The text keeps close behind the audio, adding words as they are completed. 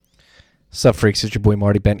Sup, freaks? It's your boy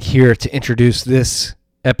Marty Bent here to introduce this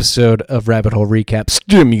episode of Rabbit Hole Recap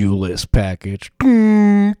Stimulus Package.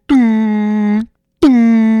 Matt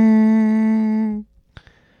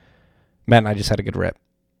and I just had a good rip.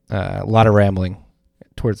 A lot of rambling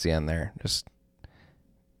towards the end there. Just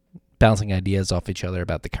bouncing ideas off each other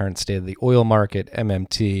about the current state of the oil market,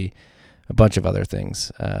 MMT, a bunch of other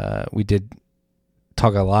things. We did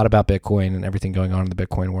talk a lot about Bitcoin and everything going on in the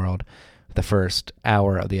Bitcoin world. The first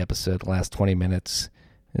hour of the episode, the last 20 minutes,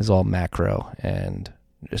 is all macro and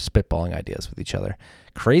just spitballing ideas with each other.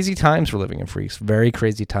 Crazy times we're living in, freaks. Very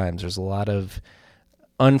crazy times. There's a lot of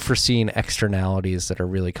unforeseen externalities that are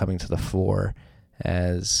really coming to the fore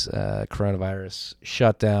as coronavirus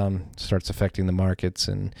shutdown starts affecting the markets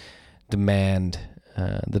and demand.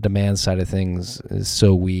 The demand side of things is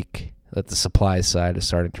so weak that the supply side is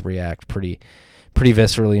starting to react pretty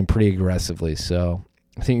viscerally and pretty aggressively. So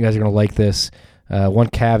I think you guys are going to like this. One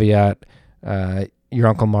caveat, your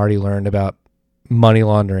Uncle Marty learned about money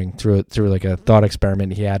laundering through like a thought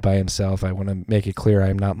experiment he had by himself. I want to make it clear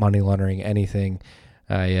I'm not money laundering anything.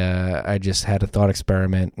 I just had a thought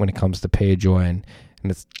experiment when it comes to PayJoin,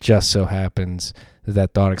 and it just so happens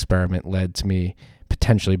that thought experiment led to me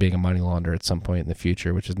potentially being a money launderer at some point in the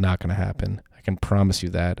future, which is not going to happen. I can promise you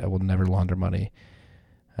that. I will never launder money.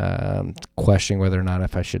 Questioning whether or not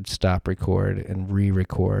if I should stop record and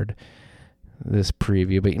re-record this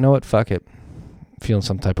preview. But you know what? Fuck it. I'm feeling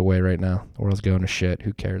some type of way right now. The world's going to shit.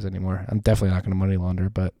 Who cares anymore? I'm definitely not going to money launder,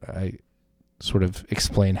 but I sort of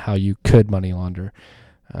explain how you could money launder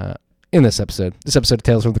in this episode. This episode of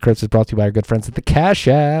Tales from the Crypt is brought to you by our good friends at the Cash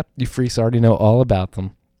App. You freaks already know all about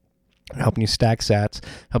them. They're helping you stack sats,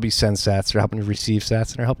 helping you send sats, they're helping you receive sats,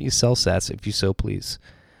 and they're helping you sell sats if you so please.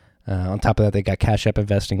 On top of that, they got Cash App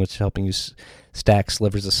Investing, which is helping you stack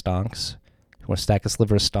slivers of stonks. If you want to stack a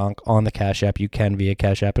sliver of stonk on the Cash App, you can via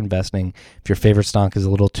Cash App Investing. If your favorite stonk is a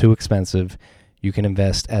little too expensive, you can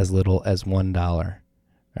invest as little as $1. All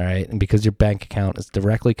right? And because your bank account is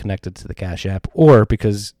directly connected to the Cash App, or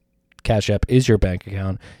because Cash App is your bank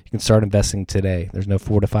account, you can start investing today. There's no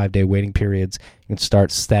 4 to 5 day waiting periods. You can start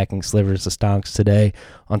stacking slivers of stonks today.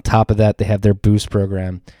 On top of that, they have their Boost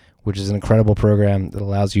program, which is an incredible program that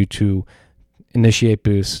allows you to initiate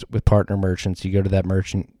Boost with partner merchants. You go to that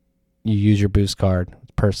merchant, you use your Boost card,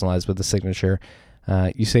 it's personalized with a signature.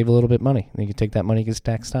 You save a little bit of money. And you can take that money and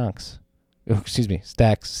stack stonks. Oh, excuse me,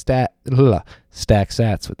 stack sats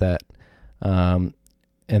with that. And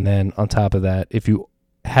then on top of that, if you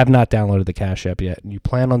have not downloaded the Cash App yet and you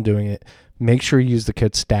plan on doing it, make sure you use the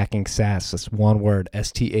code STACKINGSATS. That's one word,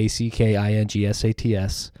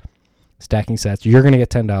 STACKINGSATS. Stacking sats. You're going to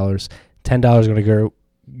get $10. $10 is going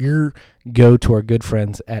to go to our good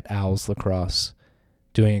friends at Owls Lacrosse,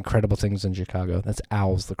 doing incredible things in Chicago. That's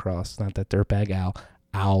Owls Lacrosse, not that dirtbag Owl.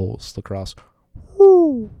 Owls Lacrosse.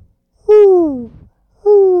 Woo, woo,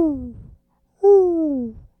 woo,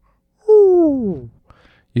 woo, woo.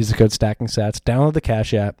 Use the code Stacking Sats. Download the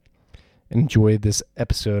Cash App. Enjoy this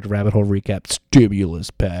episode of Rabbit Hole Recap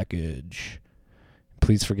Stimulus Package.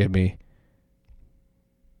 Please forgive me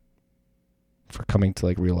for coming to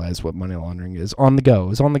realize what money laundering is. On the go.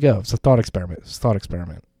 It's on the go. It's a thought experiment.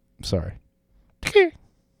 I'm sorry.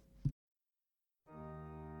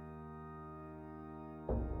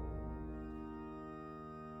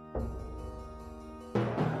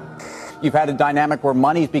 You've had a dynamic where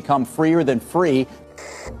money's become freer than free.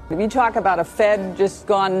 If you talk about a Fed just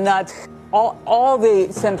gone nuts, all the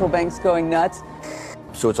central banks going nuts.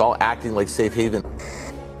 So it's all acting like safe haven.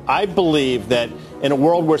 I believe that in a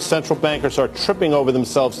world where central bankers are tripping over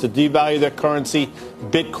themselves to devalue their currency,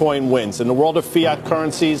 Bitcoin wins. In the world of fiat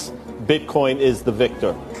currencies, Bitcoin is the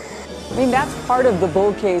victor. I mean, that's part of the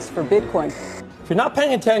bull case for Bitcoin. If you're not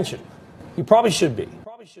paying attention, you probably should be.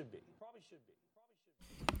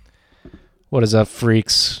 What is up,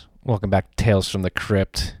 freaks? Welcome back to Tales from the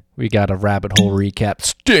Crypt. We got a Rabbit Hole Recap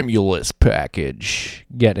Stimulus Package.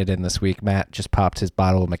 Getting it in this week. Matt just popped his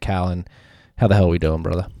bottle of Macallan. How the hell are we doing,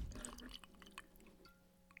 brother?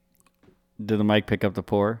 Did the mic pick up the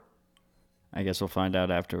pour? I guess we'll find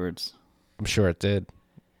out afterwards. I'm sure it did.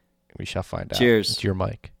 We shall find out. Cheers. It's your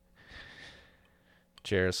mic.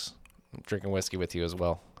 Cheers. I'm drinking whiskey with you as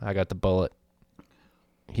well. I got the Bullet.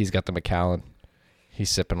 He's got the Macallan. He's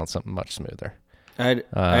sipping on something much smoother. I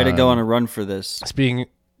had to go on a run for this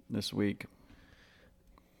this week.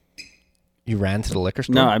 You ran to the liquor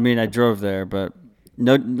store? No, I mean I drove there, but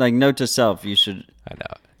note to self, you should. I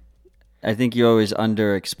know. I think you always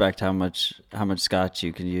under expect how much scotch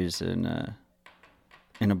you can use in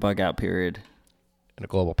a bug out period. In a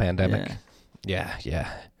global pandemic. Yeah.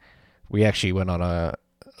 We actually went on a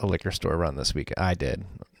liquor store run this week. I did.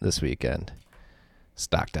 this weekend.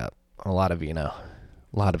 Stocked up on a lot of vino.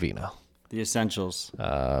 The essentials.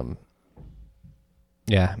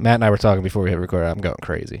 Yeah, Matt and I were talking before we hit record. I'm going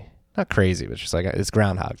crazy. Not crazy, but just like it's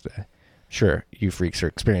Groundhog Day. Sure, you freaks are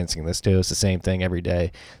experiencing this too. It's the same thing every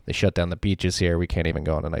day. They shut down the beaches here. We can't even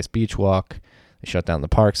go on a nice beach walk. They shut down the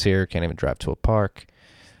parks here. Can't even drive to a park.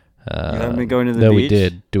 You haven't been going to the beach? No, we beach?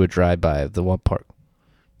 did do a drive-by of the one park.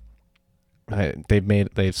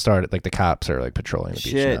 They've started, like the cops are like patrolling the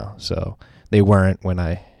beach now. So they weren't when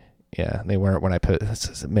I put,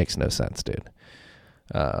 it makes no sense, dude.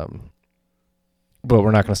 But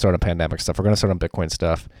we're not going to start on pandemic stuff. We're going to start on Bitcoin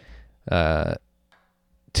stuff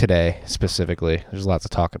today specifically. There's a lot to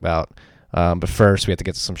talk about. But first, we have to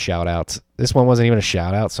get to some shout-outs. This one wasn't even a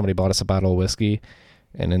shout-out. Somebody bought us a bottle of whiskey,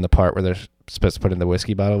 and in the part where they're supposed to put in the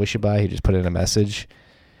whiskey bottle we should buy, he just put in a message.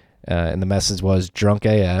 And the message was, drunk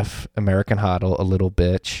AF, American Hodl, a little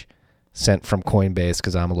bitch, sent from Coinbase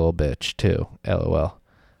because I'm a little bitch, too. LOL.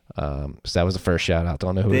 So that was the first shout-out.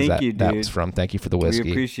 Don't know who that was from. Thank you for the whiskey.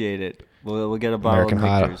 We appreciate it. We'll get a bottle of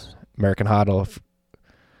Victor's. American Hodl,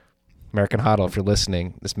 if you're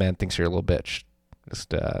listening, this man thinks you're a little bitch.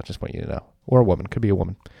 Just want you to know. Or a woman. Could be a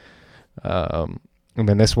woman. And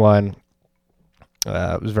then this one,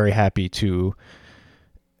 I was very happy to,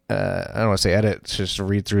 I don't want to say edit, just to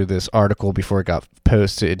read through this article before it got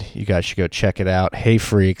posted. You guys should go check it out. Hey,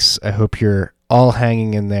 freaks, I hope you're all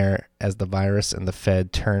hanging in there as the virus and the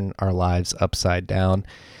Fed turn our lives upside down.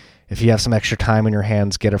 If you have some extra time in your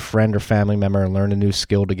hands, get a friend or family member and learn a new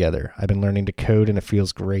skill together. I've been learning to code, and it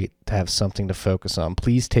feels great to have something to focus on.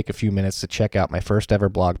 Please take a few minutes to check out my first ever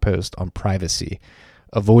blog post on privacy,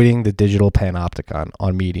 avoiding the digital panopticon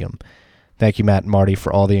on Medium. Thank you, Matt and Marty,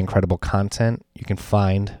 for all the incredible content. You can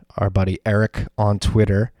find our buddy Eric on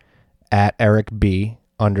Twitter at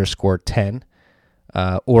EricB_10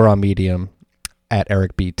 or on Medium at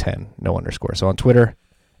EricB10, no underscore. So on Twitter,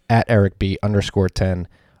 at EricB_10.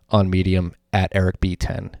 On Medium at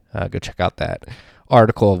EricB10. Go check out that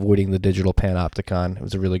article, Avoiding the Digital Panopticon. It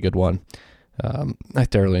was a really good one. I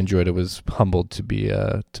thoroughly enjoyed it. Was humbled to be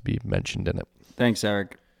mentioned in it. Thanks,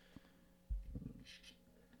 Eric.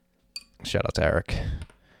 Shout out to Eric.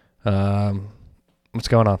 What's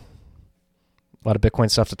going on? A lot of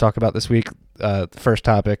Bitcoin stuff to talk about this week. The first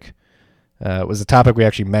topic was the topic we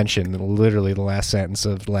actually mentioned in literally the last sentence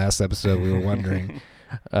of the last episode. We were wondering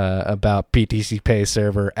about PTC Pay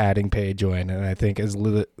server adding PayJoin, and I think as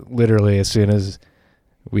literally as soon as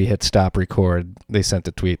we hit stop record, they sent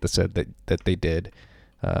a tweet that said that they did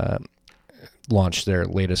launch their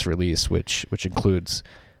latest release, which includes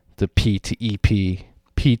the P2EP.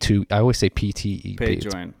 I always say PTEP.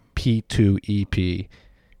 PayJoin. P2EP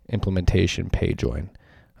implementation PayJoin.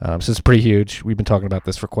 So it's pretty huge. We've been talking about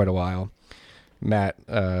this for quite a while. Matt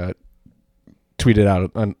tweeted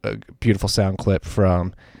out a beautiful sound clip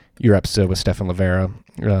from your episode with Stefan Livera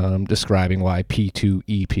describing why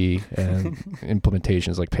P2EP and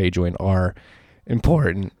implementations like PayJoin are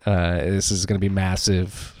important. This is going to be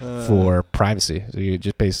massive for privacy. So you're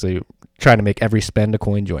just basically trying to make every spend a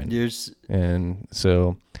CoinJoin. And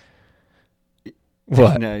so...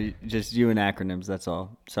 What? No, just you and acronyms, that's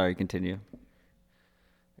all. Sorry, continue.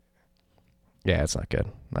 Yeah, it's not good.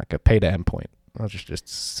 Not good. Pay to endpoint. I should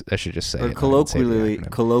just say or it. Colloquially,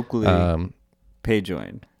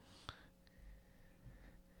 PayJoin.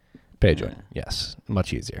 PayJoin, yes.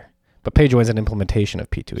 Much easier. But PayJoin is an implementation of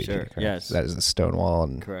P2EP. Sure, correct? yes. That is the Stonewall.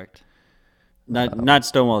 And correct. Not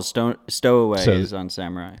Stonewall. Stowaway is on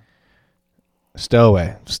Samurai.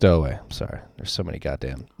 Stowaway. Sorry. There's so many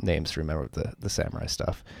goddamn names to remember with the Samurai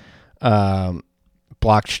stuff.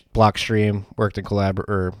 Blockstream worked in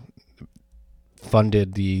or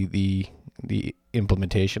funded the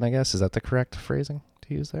implementation, I guess. Is that the correct phrasing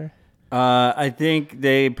to use there? I think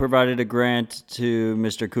they provided a grant to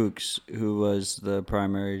Mr. Kooks, who was the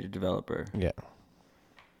primary developer. Yeah.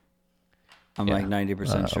 I'm like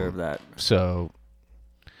 90% sure of that. So...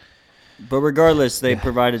 But regardless, they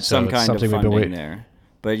provided some kind of funding there.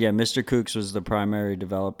 But yeah, Mr. Kooks was the primary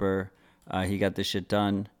developer. He got this shit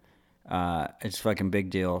done. It's fucking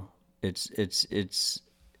big deal. It's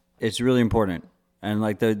really important. And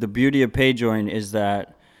like the beauty of PayJoin is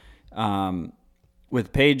that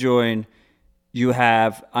with PayJoin, you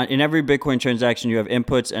have in every Bitcoin transaction you have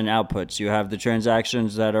inputs and outputs. You have the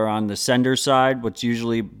transactions that are on the sender side, what's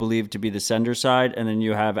usually believed to be the sender side, and then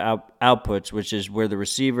you have outputs, which is where the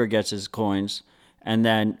receiver gets his coins, and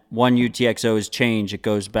then one UTXO is changed, it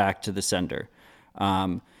goes back to the sender.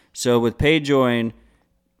 So with PayJoin,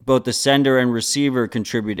 both the sender and receiver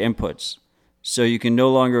contribute inputs. So you can no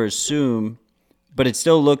longer assume, but it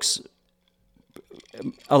still looks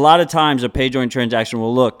a lot of times a PayJoin transaction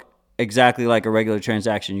will look exactly like a regular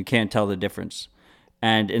transaction. You can't tell the difference.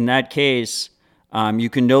 And in that case, you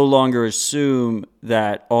can no longer assume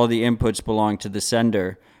that all the inputs belong to the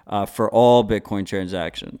sender for all Bitcoin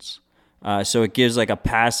transactions. So it gives like a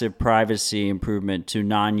passive privacy improvement to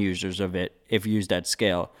non-users of it if used at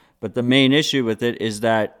scale. But the main issue with it is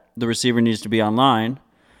that the receiver needs to be online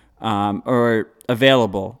or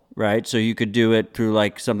available, right? So you could do it through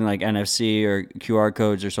like something like NFC or QR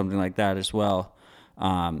codes or something like that as well.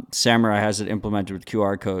 Samurai has it implemented with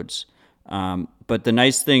QR codes. But the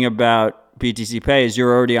nice thing about BTC Pay is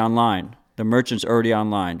you're already online. The merchant's already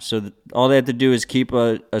online. So all they have to do is keep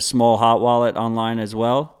a small hot wallet online as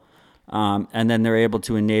well. And then they're able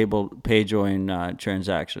to enable PayJoin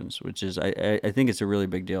transactions, which is, I think it's a really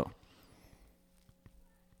big deal.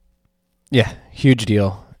 Yeah, huge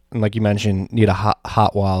deal. And like you mentioned, need a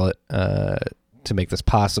hot wallet to make this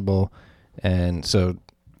possible. And so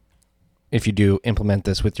if you do implement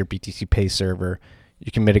this with your BTC Pay server,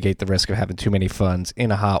 you can mitigate the risk of having too many funds in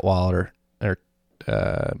a hot wallet or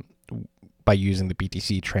by using the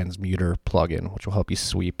BTC Transmuter plugin, which will help you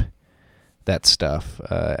sweep that stuff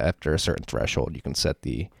after a certain threshold. You can set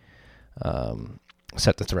the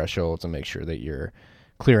thresholds and make sure that you're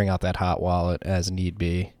clearing out that hot wallet as need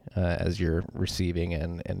be as you're receiving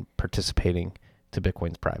and participating to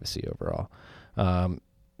Bitcoin's privacy overall.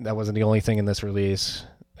 That wasn't the only thing in this release.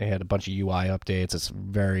 They had a bunch of UI updates. It's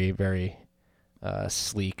very, very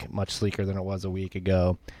sleek, much sleeker than it was a week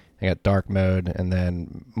ago. They got dark mode, and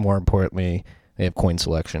then more importantly, they have coin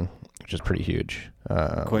selection, which is pretty huge.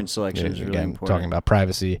 Coin selection is really important. Talking about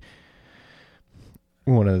privacy,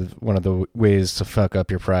 one of the ways to fuck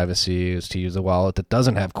up your privacy is to use a wallet that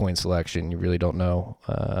doesn't have coin selection. You really don't know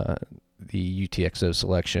the UTXO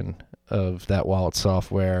selection of that wallet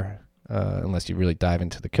software unless you really dive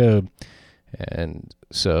into the code. And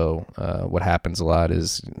so what happens a lot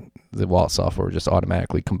is the wallet software will just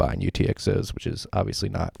automatically combine UTXOs, which is obviously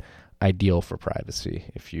not ideal for privacy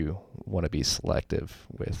if you want to be selective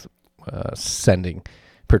with sending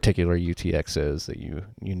particular UTXOs that you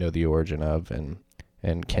know the origin of and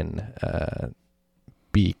can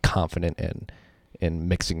be confident in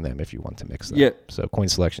mixing them if you want to mix them. Yeah. So coin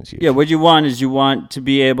selection is huge. Yeah, what you want is you want to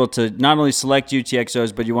be able to not only select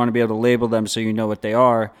UTXOs, but you want to be able to label them so you know what they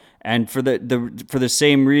are. And for the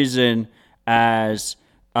same reason as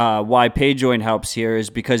why PayJoin helps here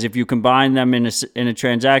is because if you combine them in a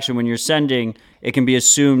transaction when you're sending, it can be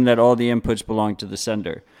assumed that all the inputs belong to the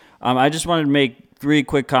sender. I just wanted to make 3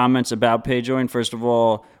 quick comments about PayJoin. First of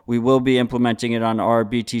all, we will be implementing it on our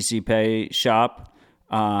BTC Pay shop.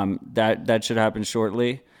 That should happen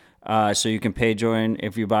shortly. So you can PayJoin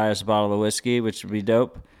if you buy us a bottle of whiskey, which would be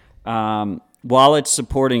dope. Wallets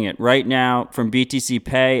supporting it. Right now, from BTC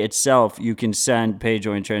Pay itself, you can send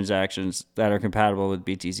PayJoin transactions that are compatible with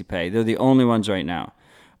BTC Pay. They're the only ones right now.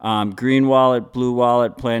 Green Wallet, Blue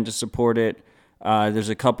Wallet plan to support it. There's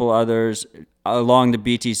a couple others along the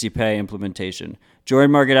BTC Pay implementation.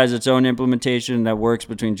 JoinMarket has its own implementation that works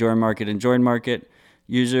between JoinMarket and JoinMarket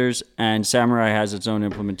users, and Samurai has its own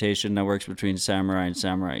implementation that works between Samurai and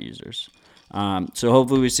Samurai users. So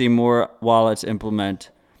hopefully we see more wallets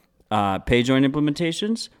implement PayJoin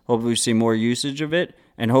implementations. Hopefully we see more usage of it,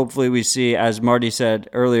 and hopefully we see, as Marty said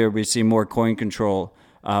earlier, we see more coin control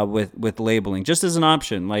with labeling, just as an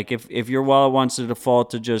option. Like if your wallet wants to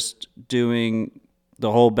default to just doing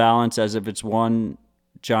the whole balance as if it's one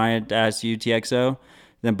giant ass UTXO,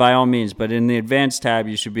 then by all means. But in the advanced tab,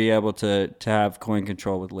 you should be able to have coin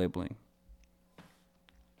control with labeling.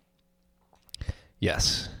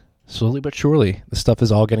 Yes. Slowly but surely, the stuff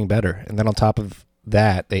is all getting better. And then on top of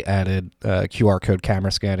that, they added QR code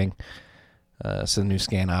camera scanning. So the new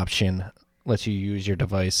scan option lets you use your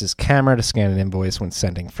device's camera to scan an invoice when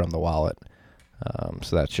sending from the wallet.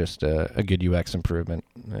 So that's just a good UX improvement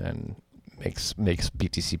and makes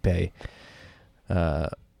BTC Pay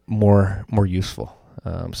more useful.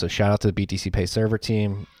 So shout out to the BTC Pay server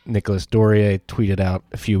team. Nicolas Dorier tweeted out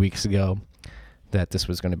a few weeks ago that this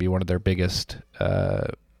was going to be one of their biggest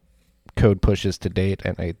code pushes to date,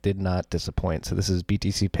 and it did not disappoint. So this is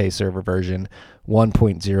BTC Pay server version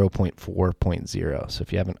 1.0.4.0. So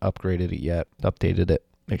if you haven't updated it,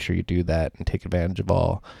 make sure you do that and take advantage of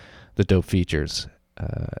all the dope features.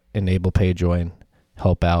 Enable PayJoin,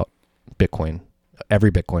 help out Bitcoin,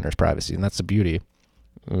 every Bitcoiner's privacy, and that's the beauty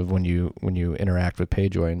of when you interact with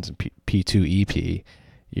PayJoins and P2EP.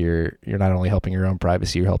 You're not only helping your own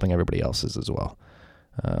privacy, you're helping everybody else's as well.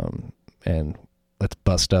 And let's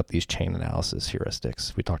bust up these chain analysis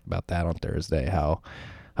heuristics. We talked about that on Thursday, how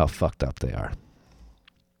fucked up they are.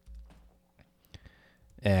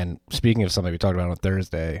 And speaking of something we talked about on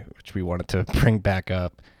Thursday, which we wanted to bring back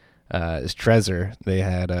up, is Trezor. They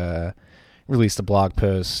had released a blog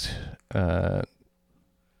post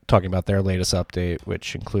talking about their latest update,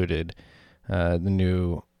 which included the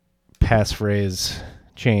new passphrase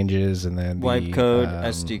changes and then wipe code,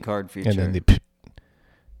 SD card feature. And then the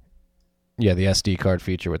SD card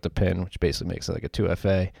feature with the pin, which basically makes it like a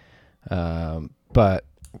 2FA. But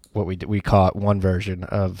what we caught one version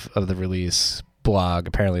of the release blog.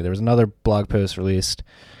 Apparently there was another blog post released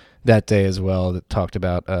that day as well that talked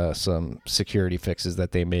about some security fixes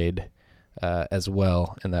that they made as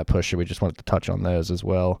well in that push. We just wanted to touch on those as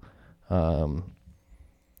well. Well,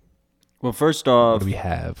 first off, what do we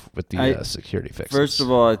have with the security fixes? First of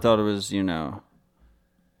all, I thought it was,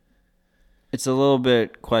 it's a little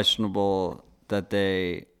bit questionable that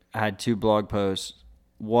they had two blog posts.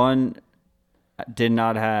 One did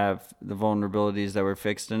not have the vulnerabilities that were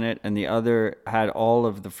fixed in it, and the other had all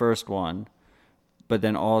of the first one, but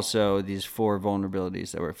then also these 4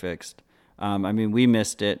 vulnerabilities that were fixed. We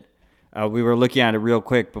missed it. We were looking at it real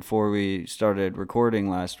quick before we started recording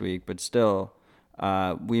last week, but still,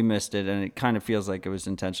 we missed it, and it kind of feels like it was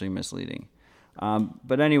intentionally misleading.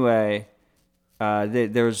 But anyway,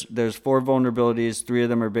 there's 4 vulnerabilities. 3 of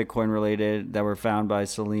them are Bitcoin related that were found by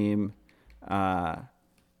Salim,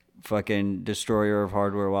 fucking destroyer of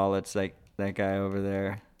hardware wallets, like that guy over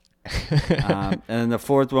there. And then the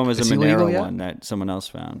 4th one was a Monero one that someone else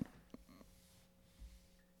found.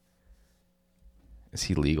 Is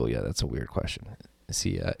he legal yet? That's a weird question. Is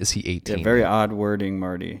he 18? Yeah, very odd wording,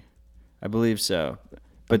 Marty. I believe so.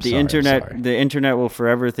 But the internet will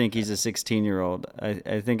forever think he's a 16-year-old.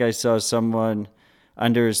 I think I saw someone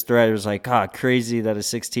under his thread was like, crazy that a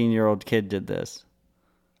 16-year-old kid did this.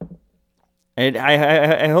 And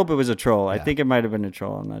I hope it was a troll. Yeah. I think it might have been a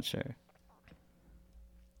troll. I'm not sure.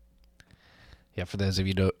 Yeah, for those of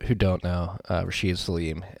you who don't know, Rashid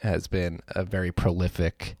Salim has been a very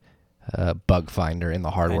prolific bug finder in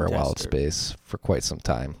the hardware wallet space for quite some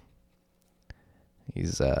time.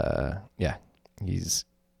 He's he's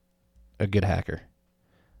a good hacker.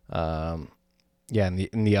 And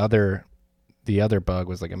the other bug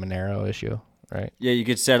was like a Monero issue, right? Yeah, you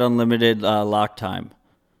could set unlimited lock time.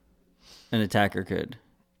 An attacker could.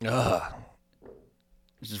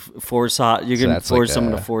 Just force hot. You can force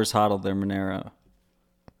someone to force hodl their Monero.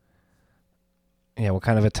 Yeah, what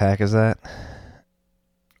kind of attack is that?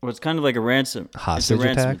 Well, it's kind of like a ransom. Hostage it's a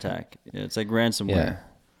ransom attack. Yeah, it's like ransomware. Yeah.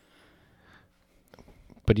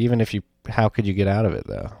 But even if how could you get out of it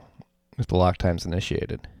though? If the lock time's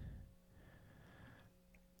initiated,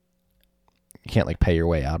 you can't pay your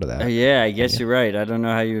way out of that. Yeah, I guess you're right. I don't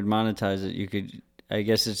know how you would monetize it. You could. I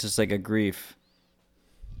guess it's just like a grief.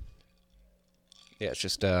 Yeah, it's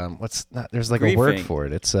just there's griefing. A word for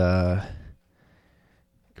it. It's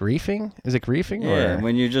griefing? Is it griefing? Yeah,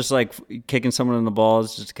 when you're just kicking someone in the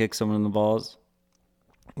balls, just kick someone in the balls.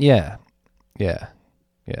 Yeah. It's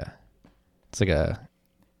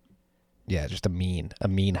just a mean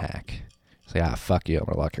hack. It's like, fuck you, I'm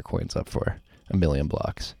gonna lock your coins up for 1 million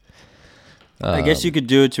blocks. I guess you could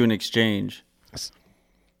do it to an exchange.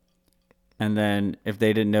 And then if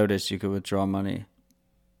they didn't notice, you could withdraw money.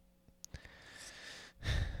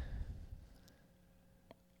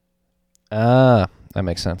 That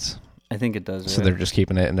makes sense. I think it does. So they're just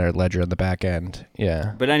keeping it in their ledger on the back end.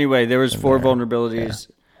 Yeah. But anyway, there was 4 vulnerabilities.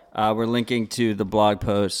 Yeah. We're linking to the blog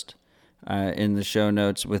post in the show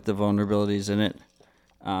notes with the vulnerabilities in it.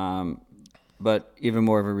 But even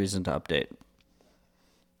more of a reason to update.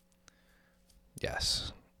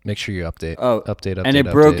 Yes. Make sure you update. Update. And it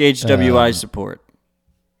broke HWI support.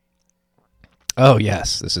 Oh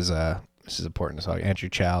yes, this is important to talk. Andrew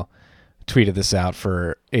Chow tweeted this out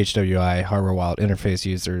for HWI hardware wallet interface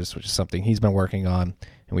users, which is something he's been working on,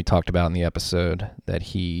 and we talked about in the episode that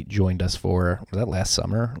he joined us for. Was that last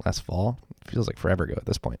fall? It feels like forever ago at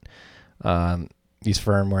this point. These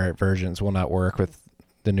firmware versions will not work with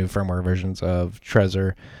the new firmware versions of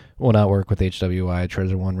Trezor. Will not work with HWI.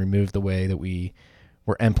 Trezor 1 removed the way that we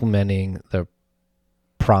were implementing the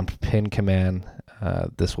prompt pin command.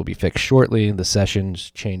 This will be fixed shortly. The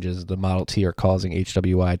sessions changes the Model T are causing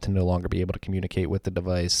HWI to no longer be able to communicate with the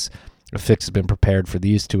device. A fix has been prepared for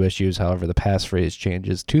these 2 issues. However, the passphrase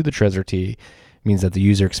changes to the Trezor T means that the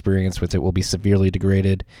user experience with it will be severely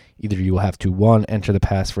degraded. Either you will have to 1, enter the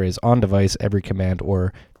passphrase on device every command,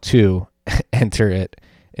 or 2, enter it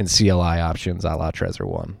in CLI options a la Trezor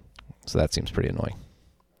 1. So that seems pretty annoying.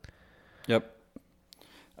 Yep.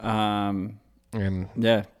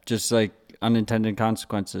 Yeah, just like unintended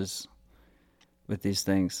consequences with these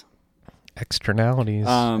things. Externalities.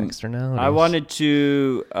 I wanted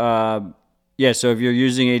to Yeah, so if you're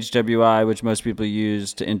using HWI, which most people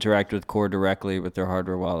use to interact with Core directly with their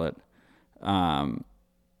hardware wallet, then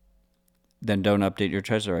don't update your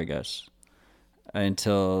Trezor, I guess,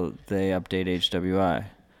 until they update HWI.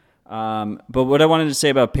 But what I wanted to say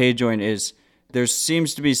about PayJoin is there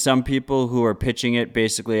seems to be some people who are pitching it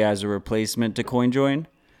basically as a replacement to CoinJoin,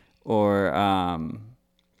 or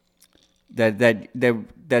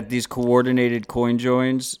that these coordinated coin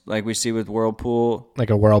joins, like we see with Whirlpool, like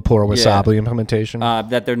a Whirlpool or Wasabi implementation,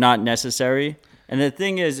 that they're not necessary. And the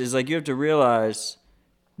thing is like you have to realize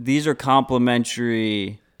these are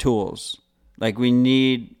complementary tools. Like we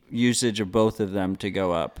need usage of both of them to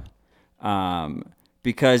go up,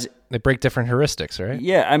 because they break different heuristics, right?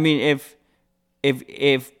 Yeah, I mean,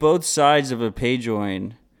 if both sides of a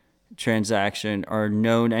PayJoin transaction are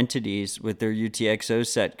known entities with their UTXO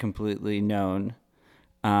set completely known,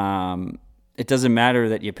 it doesn't matter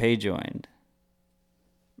that you PayJoined,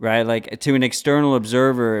 right? Like to an external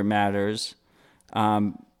observer, it matters.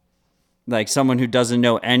 Like someone who doesn't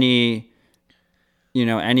know any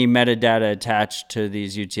metadata attached to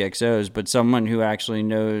these UTXOs, but someone who actually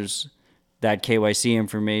knows that KYC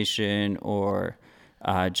information or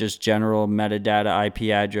just general metadata,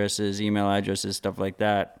 IP addresses, email addresses, stuff like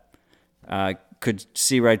that, could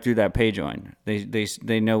see right through that PayJoin.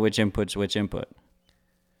 They know which input's which input.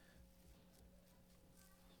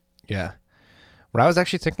 Yeah. What I was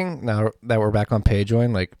actually thinking, now that we're back on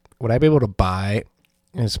PayJoin, like, would I be able to buy?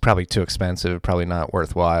 It's probably too expensive, probably not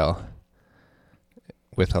worthwhile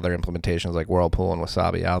with other implementations like Whirlpool and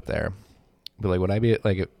Wasabi out there. But like, would I be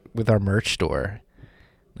like with our merch store?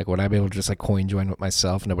 Like, would I be able to just like coin join with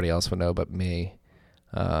myself? Nobody else would know but me,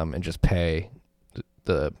 and just pay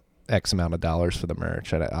the X amount of dollars for the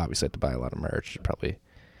merch. I'd obviously have to buy a lot of merch. It'd probably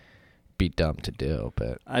be dumb to do,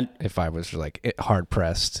 but if I was like hard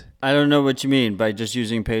pressed. I don't know what you mean by just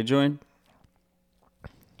using PayJoin.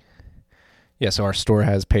 Yeah, so our store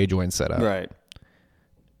has PayJoin set up. Right.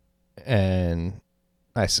 And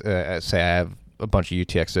I say I have a bunch of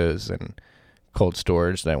UTXOs and cold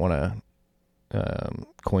storage that I want to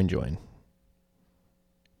coin join.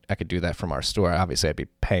 I could do that from our store. Obviously, I'd be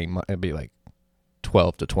paying. It'd be like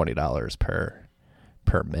 $12 to $20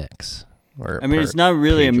 per mix. I mean, it's not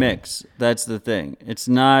really a mix. That's the thing. It's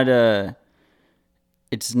not a.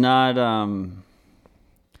 It's not a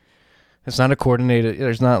coordinated.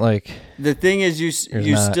 There's not like. The thing is, you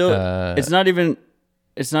still. It's not even.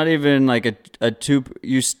 It's not even like a two.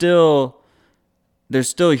 You still. There's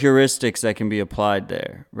still heuristics that can be applied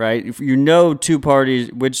there, right? If you know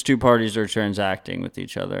which two parties are transacting with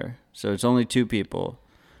each other, so it's only two people.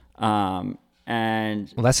 And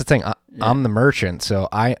well, that's the thing. I'm the merchant, so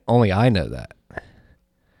I know that.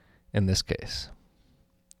 In this case.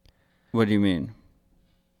 What do you mean?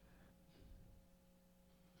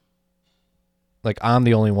 Like, I'm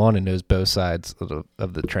the only one who knows both sides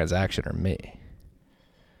of the transaction, or me.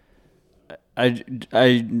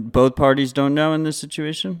 Both parties don't know in this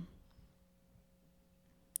situation.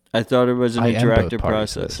 I thought it was an interactive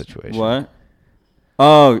process. Situation. What?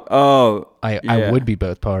 Oh! I would be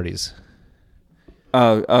both parties.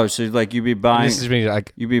 Oh! So like you'd be buying. This is me,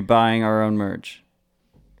 like, you'd be buying our own merch.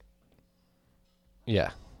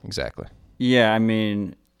 Yeah, exactly. Yeah, I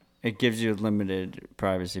mean, it gives you a limited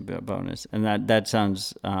privacy bonus, and that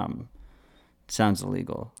sounds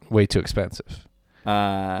illegal. Way too expensive.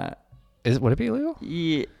 Would it be illegal?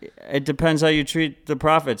 Yeah, it depends how you treat the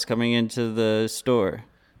profits coming into the store.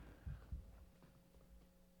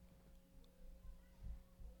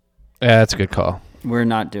 Yeah, that's a good call. We're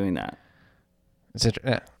not doing that.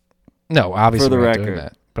 No, obviously we're not doing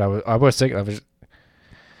that. But I was thinking,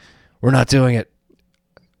 we're not doing it.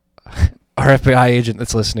 Our FBI agent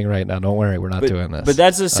that's listening right now, don't worry, we're not doing this. But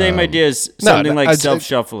that's the same idea as something like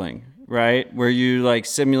self-shuffling, right? Where you like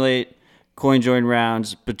simulate coin join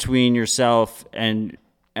rounds between yourself and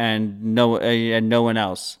no one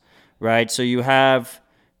else, right? So you have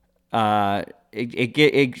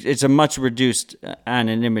it's a much reduced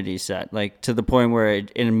anonymity set, like to the point where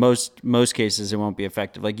in most cases it won't be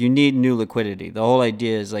effective. Like you need new liquidity. The whole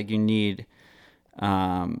idea is like you need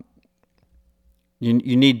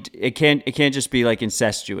you need it can't just be like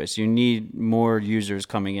incestuous. You need more users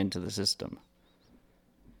coming into the system.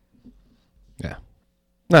 Yeah.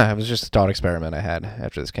 No, it was just a thought experiment I had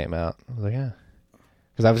after this came out. I was like, yeah.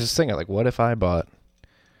 Because I was just thinking, like, what if I bought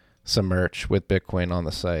some merch with Bitcoin on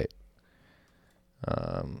the site?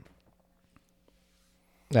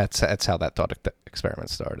 That's how that thought experiment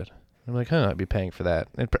started. I'm like, I'd be paying for that.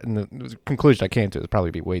 And the conclusion I came to is it'd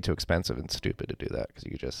probably be way too expensive and stupid to do that because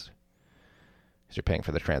because you're paying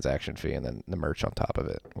for the transaction fee and then the merch on top of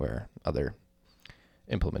it, where other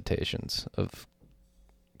implementations of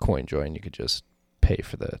CoinJoin, you could just pay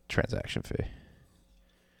for the transaction fee.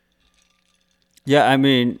 Yeah, I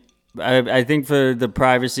mean, I think for the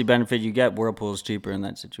privacy benefit you get, Whirlpool is cheaper in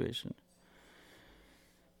that situation.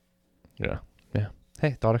 Yeah.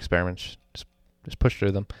 Hey, thought experiments. Just push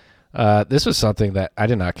through them. This was something that I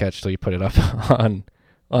did not catch till you put it up on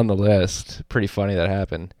the list. Pretty funny that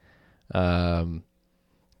happened.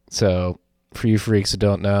 So for you freaks that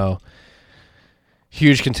don't know,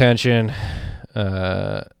 huge contention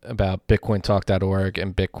about BitcoinTalk.org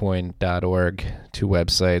and Bitcoin.org, two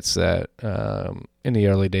websites that in the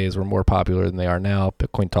early days were more popular than they are now.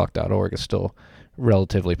 BitcoinTalk.org is still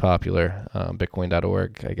relatively popular.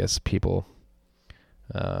 Bitcoin.org, I guess people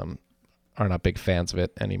are not big fans of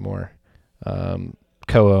it anymore.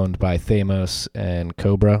 Co-owned by Thamos and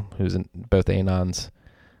Cobra, who's in both Anons.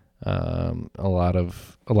 A lot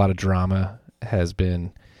of drama has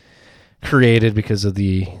been created because of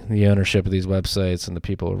the ownership of these websites and the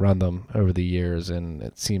people who run them over the years. And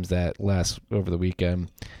it seems that over the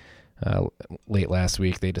weekend, late last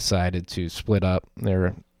week, they decided to split up.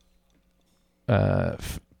 They're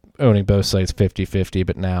owning both sites 50-50,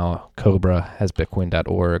 but now Cobra has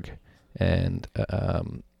Bitcoin.org and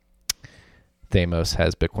Thamos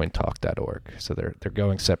has BitcoinTalk.org. So they're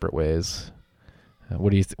going separate ways.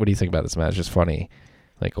 What do you think about this, man? It's just funny,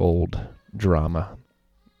 like old drama.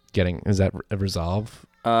 Is that a resolve?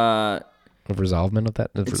 A resolvement of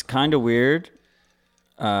that? It's kind of weird.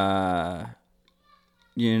 You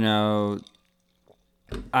know,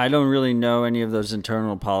 I don't really know any of those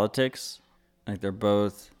internal politics. Like they're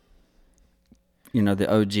both, you know, the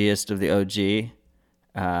OGest of the OG.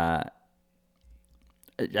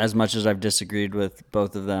 As much as I've disagreed with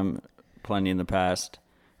both of them plenty in the past,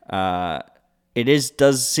 it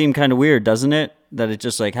does seem kind of weird, doesn't it? That it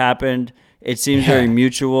just like happened. It seems very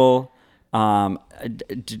mutual. I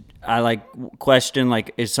like question,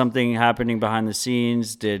 like, is something happening behind the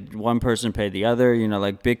scenes? Did one person pay the other? You know,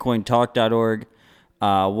 like BitcoinTalk.org,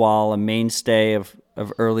 while a mainstay of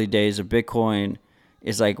early days of Bitcoin,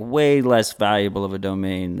 is like way less valuable of a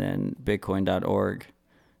domain than Bitcoin.org.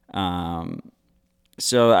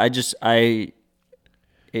 So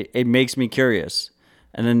it makes me curious.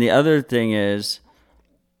 And then the other thing is,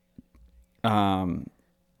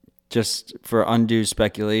 just for undue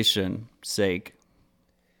speculation sake,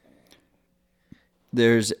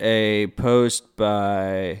 there's a post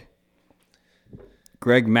by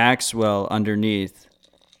Greg Maxwell underneath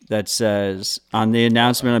that says, on the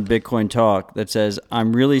announcement of Bitcoin Talk, that says,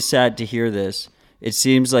 "I'm really sad to hear this. It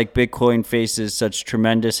seems like Bitcoin faces such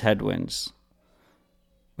tremendous headwinds,"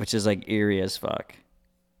 which is like eerie as fuck.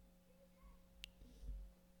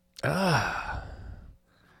 I'm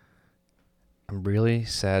really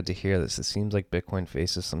sad to hear this. It seems like Bitcoin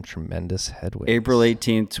faces some tremendous headwinds. April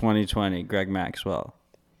 18th, 2020, Greg Maxwell.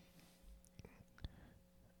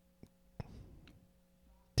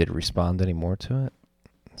 Did it respond any more to it?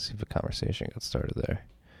 Let's see if a conversation got started there.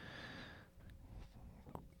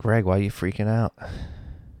 Greg, why are you freaking out?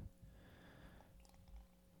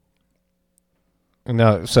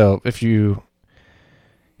 No, so if you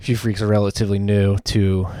freaks are relatively new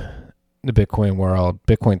to the Bitcoin world,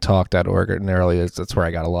 BitcoinTalk.org ordinarily that's where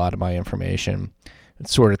I got a lot of my information. It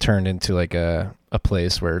sort of turned into like a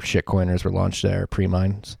place where shitcoiners were launched there,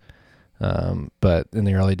 pre-mines. But in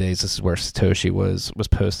the early days, this is where Satoshi was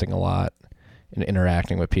posting a lot and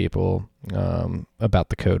interacting with people about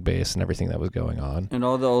the code base and everything that was going on. And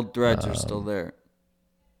all the old threads are still there.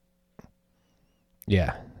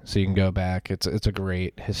 Yeah, so you can go back. It's a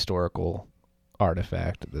great historical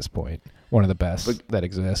artifact at this point. One of the best that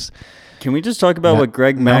exists. Can we just talk about what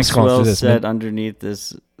Greg Maxwell said underneath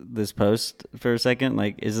this post for a second?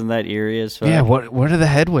 Like, isn't that eerie as fuck? Yeah, what are the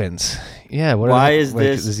headwinds? Yeah, why is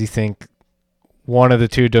this? Does he think one of the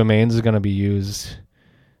two domains is going to be used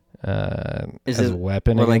as a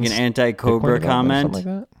weapon? Or like an anti-Cobra comment? Like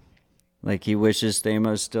that? Like he wishes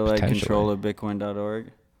Thamos still had control of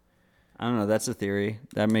Bitcoin.org? I don't know. That's a theory.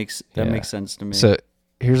 That makes sense to me. So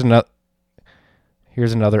here's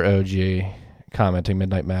another OG commenting,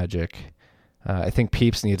 Midnight Magic. I think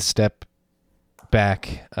peeps need to step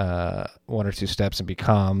back one or two steps and be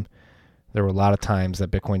calm. There were a lot of times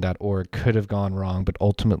that Bitcoin.org could have gone wrong, but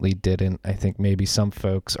ultimately didn't. I think maybe some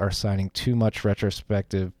folks are assigning too much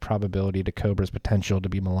retrospective probability to Cobra's potential to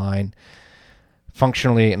be malign.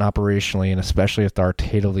 Functionally and operationally, and especially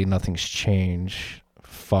authoritatively, nothing's changed,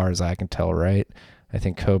 far as I can tell, right? I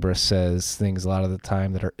think Cobra says things a lot of the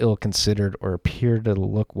time that are ill-considered or appear to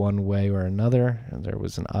look one way or another. And there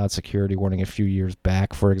was an odd security warning a few years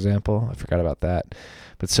back, for example. I forgot about that.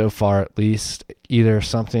 But so far, at least, either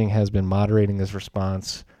something has been moderating his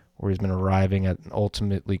response or he's been arriving at an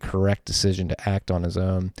ultimately correct decision to act on his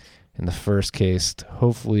own. In the first case,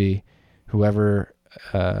 hopefully whoever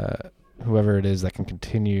it is that can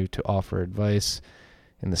continue to offer advice.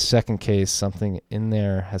 In the second case, something in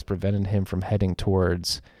there has prevented him from heading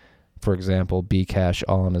towards, for example, Bcash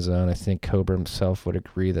all on his own. I think Cobra himself would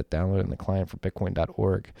agree that downloading the client for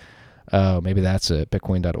Bitcoin.org, maybe that's it,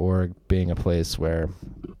 Bitcoin.org being a place where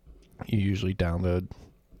you usually download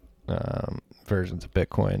versions of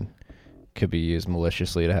Bitcoin, could be used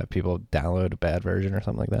maliciously to have people download a bad version or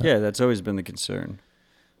something like that. Yeah, that's always been the concern.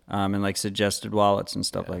 And like suggested wallets and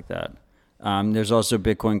stuff like that. There's also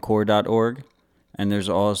BitcoinCore.org. And there's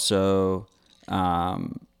also the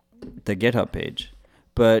GitHub page,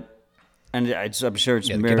 I'm sure it's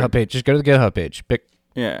mirrored. The GitHub page. Just go to the GitHub page.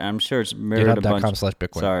 I'm sure it's mirrored a bunch.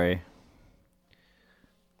 GitHub.com/Bitcoin. Sorry,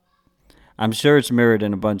 I'm sure it's mirrored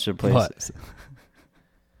in a bunch of places.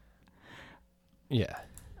 Yeah.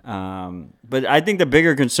 But I think the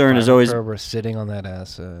bigger concern is always we're sitting on that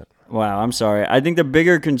asset. Wow, I'm sorry. I think the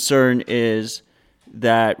bigger concern is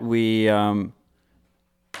that we.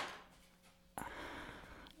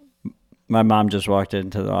 My mom just walked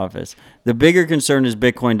into the office. The bigger concern is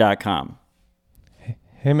Bitcoin.com.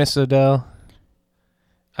 Hey, Miss Odell.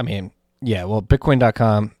 I mean, yeah, well,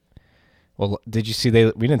 Bitcoin.com. Well, did you see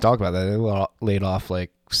we didn't talk about that. They laid off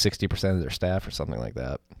like 60% of their staff or something like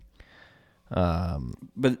that.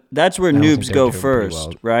 But that's where noobs go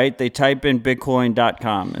first, right? They type in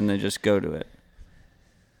Bitcoin.com and they just go to it.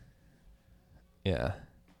 Yeah.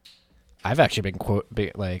 I've actually been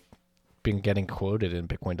getting quoted in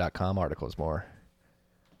Bitcoin.com articles more.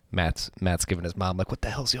 Matt's giving his mom like, what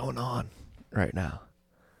the hell's going on right now?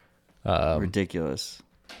 Ridiculous.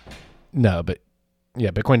 No, but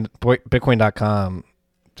yeah, Bitcoin.com,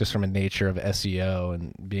 just from a nature of SEO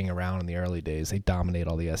and being around in the early days, they dominate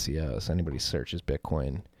all the SEO. So anybody searches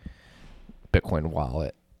Bitcoin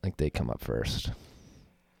wallet, like they come up first.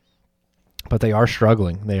 But they are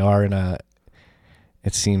struggling.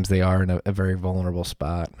 It seems they are in a very vulnerable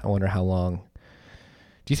spot. I wonder how long.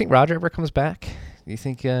 Do you think Roger ever comes back? Do you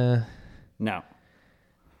think? No.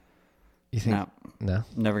 You think? No?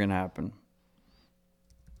 Never going to happen.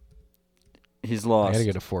 He's lost. I got to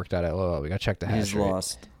go to fork.io. We got to check the hash rate. He's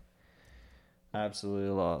lost. Absolutely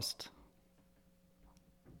lost.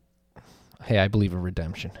 Hey, I believe in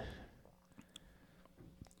redemption.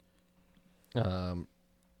 Oh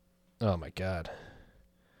my God.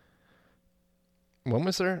 When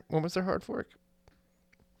was their hard fork?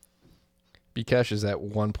 Bcash is at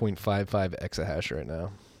 1.55 exahash right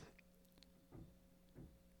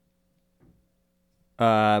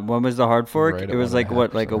now. When was the hard fork? Right, it was like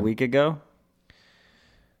what, like a week ago?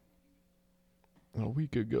 A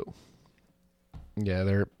week ago. Yeah,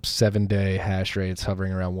 their 7-day hash rate's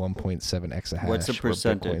hovering around 1.7 exahash. What's the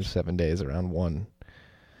percentage? Bitcoin 7 days around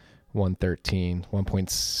 113,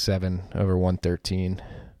 1.7 over 113.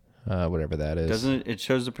 Whatever that is. Doesn't it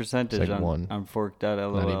shows the percentage like on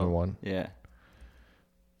fork.lol. Not even one. Yeah.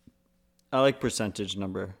 I like percentage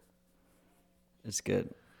number. It's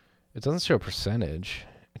good. It doesn't show percentage.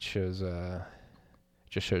 It shows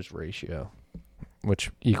just shows ratio,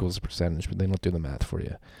 which equals a percentage, but they don't do the math for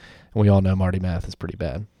you. And we all know Marty math is pretty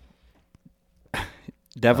bad.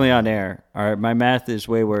 Definitely on air. All right, my math is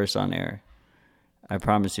way worse on air. I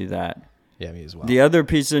promise you that. Yeah, me as well. The other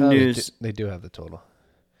piece of news, they do have the total.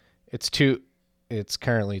 It's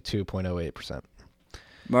currently 2.08%.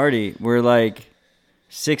 Marty, we're like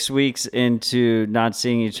 6 weeks into not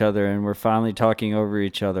seeing each other, and we're finally talking over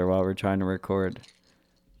each other while we're trying to record.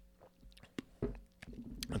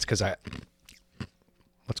 It's because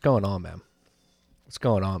what's going on, man? What's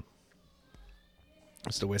going on?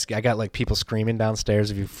 It's the whiskey. I got like people screaming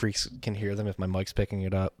downstairs. If you freaks can hear them, if my mic's picking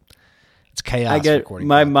it up, it's chaos.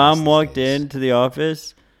 My mom walked into the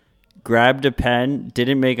office, grabbed a pen,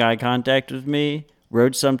 didn't make eye contact with me,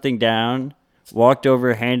 wrote something down, walked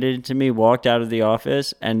over, handed it to me, walked out of the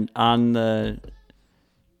office, and on the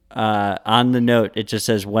note it just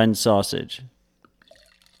says "when sausage,"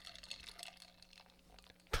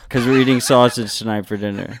 because we're eating sausage tonight for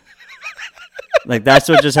dinner. Like that's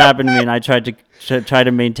what just happened to me, and I tried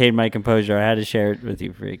to maintain my composure. I had to share it with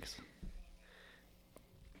you, freaks.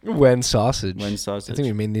 When sausage. When sausage. I think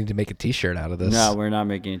we may need to make a T-shirt out of this. No, we're not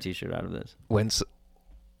making a T-shirt out of this. What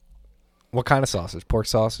kind of sausage? Pork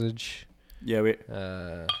sausage? Yeah, we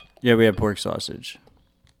have pork sausage.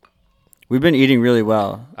 We've been eating really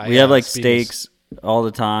well. We have like steaks all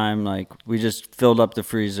the time. Like we just filled up the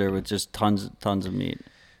freezer with just tons of meat.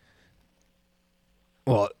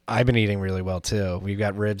 Well, I've been eating really well too. We've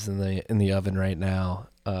got ribs in the oven right now,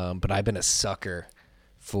 but I've been a sucker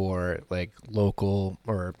for like local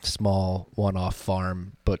or small one-off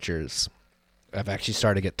farm butchers. I've actually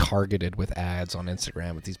started to get targeted with ads on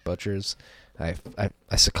Instagram with these butchers. I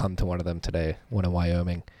succumbed to one of them today, one in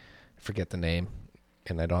Wyoming. I forget the name,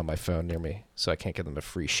 and I don't have my phone near me, so I can't get them a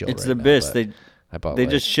free shield. It's right the now, best. They like,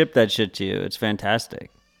 just ship that shit to you. It's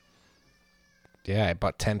fantastic. Yeah, I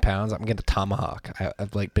bought 10 pounds. I'm getting a tomahawk.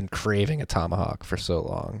 I've like been craving a tomahawk for so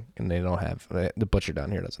long, and they don't have, the butcher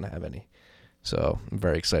down here doesn't have any. So I'm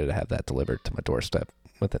very excited to have that delivered to my doorstep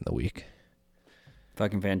within the week.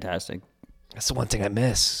 Fucking fantastic. That's the one thing I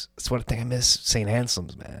miss. That's one thing I miss. St.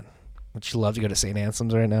 Anselm's, man. Would you love to go to St.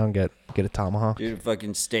 Anselm's right now and get a tomahawk? Dude,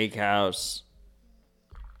 fucking steakhouse,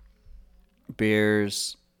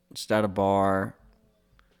 beers, just at a bar.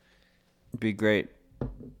 Be great.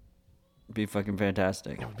 Be fucking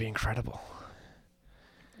fantastic. It would be incredible.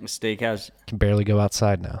 A steakhouse. Can barely go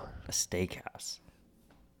outside now. A steakhouse.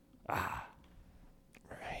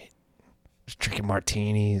 Right. Just drinking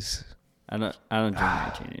martinis. I don't drink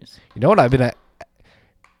martinis. You know what I've been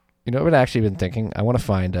actually been thinking? I want to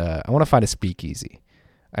find a speakeasy.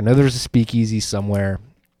 I know there's a speakeasy somewhere,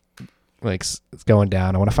 like it's going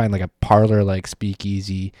down. I want to find like a parlor like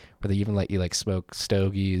speakeasy where they even let you like smoke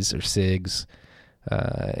stogies or cigs.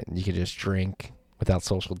 You could just drink without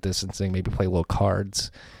social distancing. Maybe play little cards.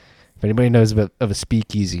 If anybody knows of a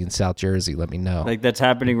speakeasy in South Jersey, let me know. Like that's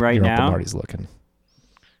happening right now. Uncle Marty's looking.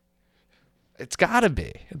 It's gotta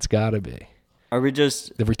be. Are we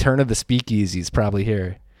just the return of the speakeasy is probably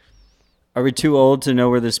here? Are we too old to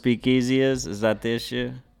know where the speakeasy is? Is that the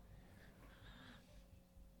issue?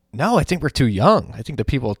 No, I think we're too young. I think the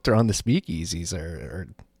people throwing the speakeasies are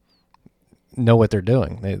know what they're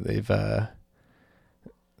doing. They've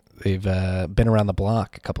been around the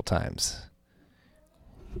block a couple times.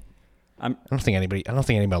 I don't think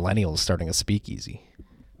any millennial is starting a speakeasy.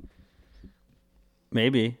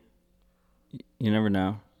 Maybe. You never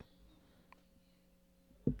know.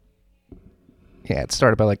 Yeah, it's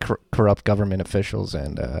started by like corrupt government officials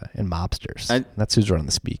and mobsters. That's who's running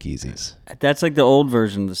the speakeasies. That's like the old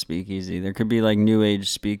version of the speakeasy. There could be like new age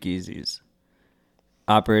speakeasies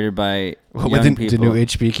operated by young people. The new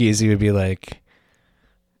age speakeasy would be like,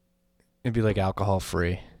 it'd be like alcohol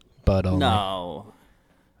free, but only. No.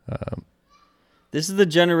 This is the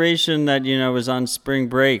generation that was on spring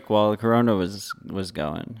break while the Corona was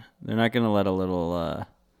going. They're not going to let a little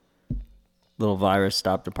virus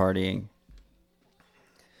stop the partying.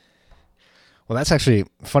 Well, that's actually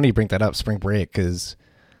funny you bring that up, spring break, because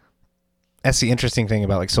that's the interesting thing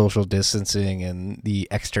about like social distancing and the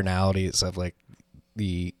externalities of like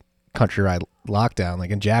the countrywide lockdown.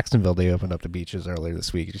 Like in Jacksonville, they opened up the beaches earlier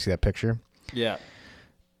this week. Did you see that picture? Yeah.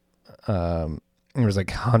 There was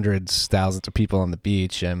like hundreds, thousands of people on the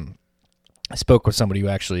beach, and I spoke with somebody who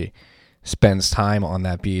actually spends time on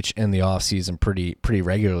that beach in the off season pretty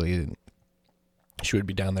regularly. She would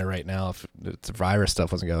be down there right now if the virus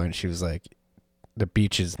stuff wasn't going. She was like, the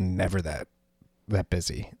beach is never that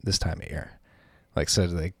busy this time of year. Like, so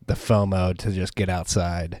like the FOMO to just get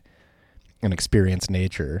outside and experience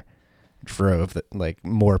nature drove like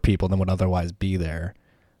more people than would otherwise be there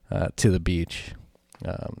to the beach.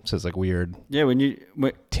 So it's like weird. Yeah, when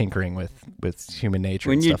tinkering with human nature.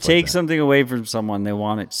 When and you stuff take like something away from someone, they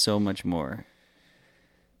want it so much more.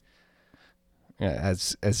 Yeah,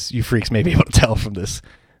 as you freaks may be able to tell from this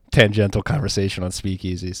tangential conversation on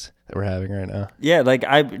speakeasies that we're having right now. Yeah, like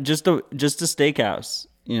just a steakhouse.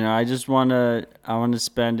 I want to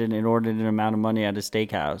spend an inordinate amount of money at a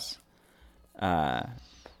steakhouse.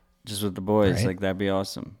 Just with the boys, right. Like that'd be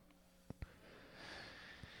awesome.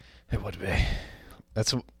 It would be.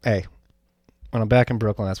 Hey, when I'm back in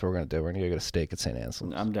Brooklyn, that's what we're gonna do. We're gonna go get a steak at St.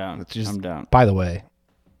 Anselm's. I'm down. I'm down. By the way,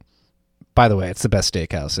 it's the best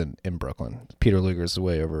steakhouse in Brooklyn. Peter Luger's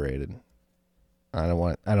way overrated. I don't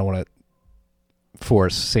want to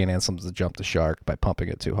force St. Anselm's to jump the shark by pumping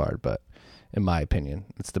it too hard, but in my opinion,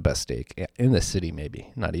 it's the best steak in the city.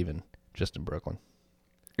 Maybe not even just in Brooklyn.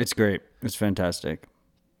 It's great. It's fantastic.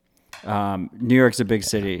 New York's a big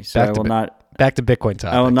city, so I will not. Back to Bitcoin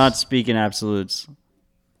topics. I will not speak in absolutes.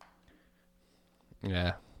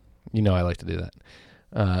 Yeah, I like to do that.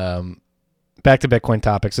 Back to Bitcoin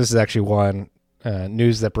topics. This is actually one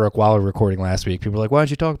news that broke while we were recording last week. People were like, why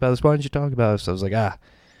didn't you talk about this? Why didn't you talk about this? So I was like,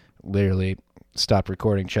 literally stopped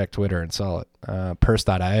recording, checked Twitter, and saw it.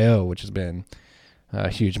 Purse.io, which has been a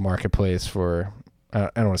huge marketplace for,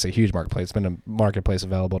 I don't want to say huge marketplace, it's been a marketplace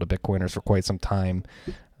available to Bitcoiners for quite some time.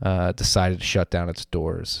 decided to shut down its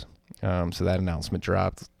doors. So that announcement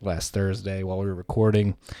dropped last Thursday while we were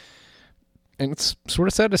recording. And it's sort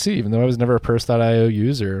of sad to see, even though I was never a Purse.io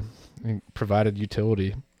user, it provided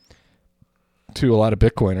utility to a lot of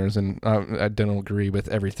Bitcoiners. And I don't agree with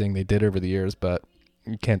everything they did over the years, but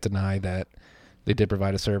you can't deny that they did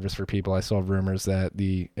provide a service for people. I saw rumors that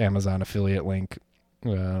the Amazon affiliate link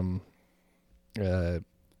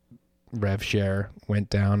rev share went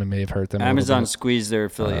down and may have hurt them. Amazon squeezed their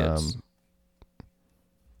affiliates.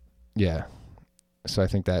 Yeah. So I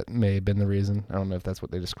think that may have been the reason. I don't know if that's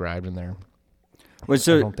what they described in there. Well,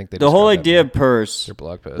 so I don't think the whole idea of Purse, their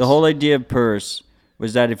blog post. The whole idea of Purse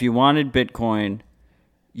was that if you wanted Bitcoin,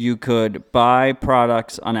 you could buy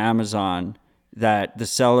products on Amazon that the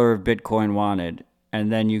seller of Bitcoin wanted,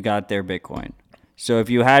 and then you got their Bitcoin. So if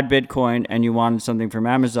you had Bitcoin and you wanted something from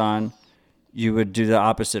Amazon, you would do the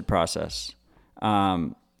opposite process.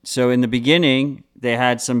 So in the beginning, they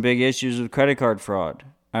had some big issues with credit card fraud.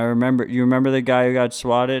 You remember the guy who got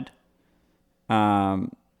swatted?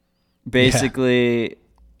 Basically,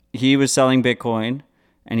 he was selling Bitcoin,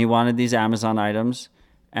 and he wanted these Amazon items,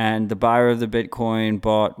 and the buyer of the Bitcoin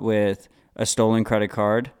bought with a stolen credit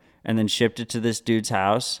card and then shipped it to this dude's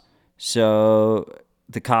house. So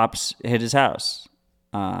the cops hit his house.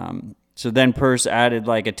 So then Purse added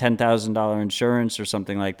like a $10,000 insurance or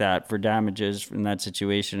something like that for damages in that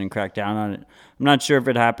situation and cracked down on it. I'm not sure if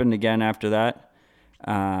it happened again after that.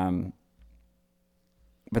 But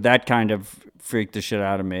that kind of freaked the shit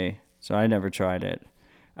out of me. So I never tried it.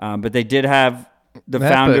 But they did have, the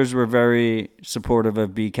founders were very supportive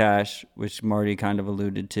of Bcash, which Marty kind of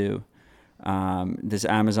alluded to. This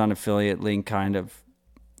Amazon affiliate link kind of,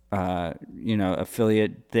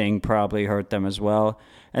 affiliate thing probably hurt them as well.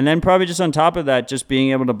 And then probably just on top of that, just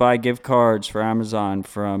being able to buy gift cards for Amazon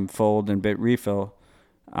from Fold and BitRefill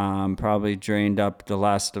probably drained up the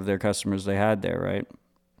last of their customers they had there, right?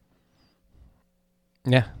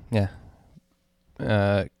 Yeah.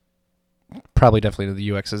 Probably definitely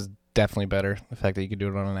the UX is definitely better. The fact that you could do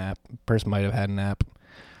it on an app. Purse might have had an app.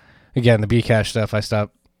 Again, the Bcash stuff I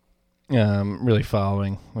stopped really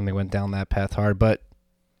following when they went down that path hard, but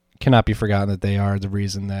cannot be forgotten that they are the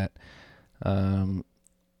reason that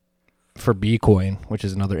for Bcoin, which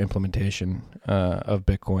is another implementation of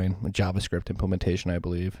Bitcoin, a JavaScript implementation, I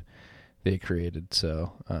believe they created.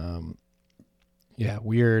 So,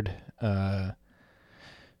 weird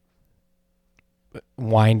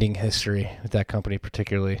winding history with that company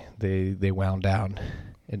particularly. They wound down.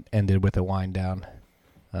 It ended with a wind down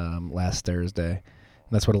last Thursday.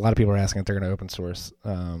 And that's what a lot of people are asking if they're going to open source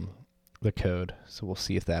the code. So we'll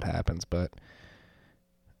see if that happens. But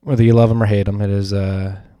whether you love them or hate them, it is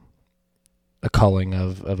a culling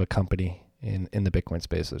of a company in the Bitcoin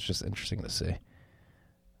space. So it's just interesting to see.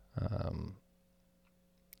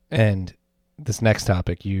 And this next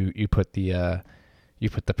topic, you put the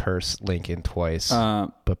Purse link in twice,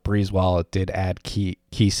 but Breeze Wallet did add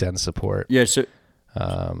KeySend support. Yeah, so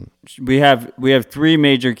we have three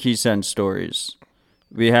major KeySend stories.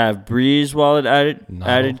 We have Breeze Wallet added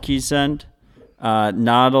KeySend,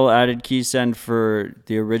 Nodl added KeySend for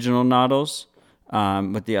the original Nodls,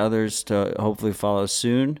 with the others to hopefully follow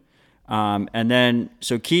soon. And then,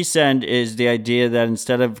 so KeySend is the idea that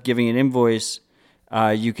instead of giving an invoice,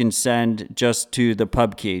 you can send just to the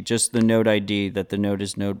pub key, just the node ID that the node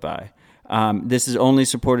is node by. This is only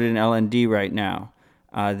supported in LND right now,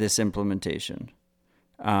 this implementation.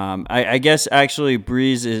 I guess actually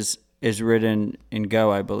Breeze is written in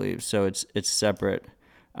Go, I believe, so it's separate.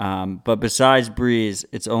 But besides Breeze,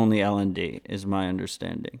 it's only LND, is my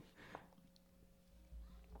understanding.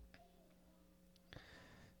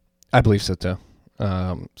 I believe so too.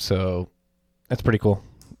 So that's pretty cool.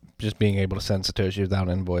 Just being able to send Satoshi without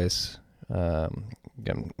invoice,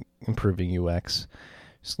 again, improving UX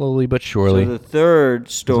slowly but surely. So the third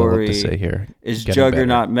story is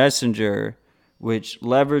Juggernaut better. Messenger, which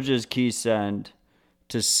leverages KeySend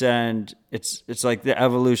to send. It's like the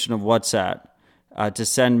evolution of WhatsApp, to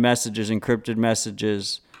send messages, encrypted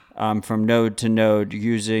messages, from node to node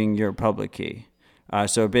using your public key.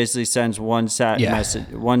 So it basically sends one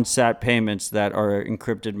SAT payments that are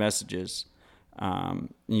encrypted messages.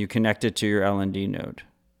 And you connect it to your LND node.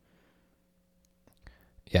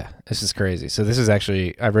 Yeah, this is crazy. So this is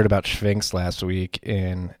actually, I read about Sphinx last week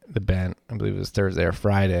in the Bent, I believe it was Thursday or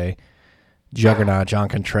Friday. Juggernaut, John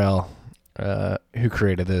Cantrell, who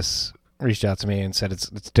created this, reached out to me and said it's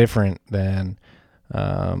different than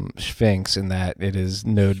Sphinx in that it is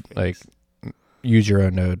node, like use your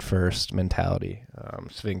own node first mentality.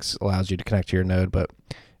 Sphinx allows you to connect to your node, but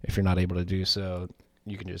if you're not able to do so,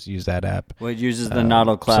 you can just use that app. Well, it uses the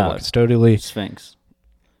Nodl cloud. Custodially. Sphinx.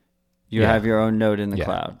 You have your own node in the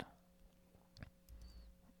cloud.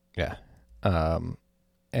 Yeah.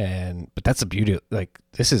 But that's the beauty. Like,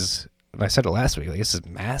 this is, I said it last week, like, this is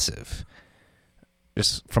massive.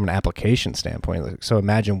 Just from an application standpoint. Like, so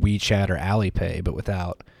imagine WeChat or Alipay, but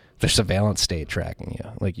without the surveillance state tracking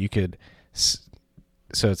you. Like, you could,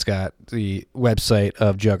 so it's got the website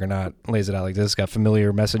of Juggernaut, lays it out like this. It's got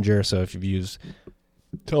familiar messenger. So if you've used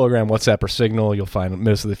Telegram, WhatsApp, or Signal, you'll find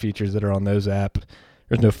most of the features that are on those apps.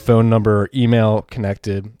 There's no phone number or email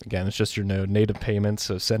connected. Again, it's just your node. Native payments,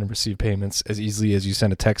 so send and receive payments as easily as you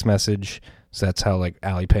send a text message. So that's how like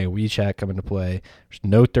Alipay and WeChat come into play. There's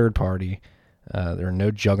no third party. There are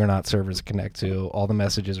no Juggernaut servers to connect to. All the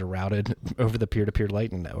messages are routed over the peer-to-peer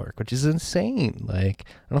Lightning Network, which is insane. Like,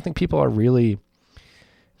 I don't think people are really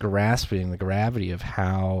grasping the gravity of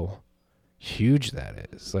how huge that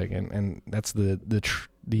is. Like, and that's the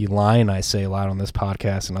line I say a lot on this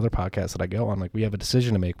podcast and other podcasts that I go on. Like, we have a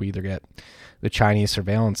decision to make. We either get the Chinese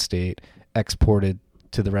surveillance state exported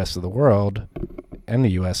to the rest of the world, and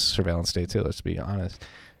the U.S. surveillance state too, let's be honest,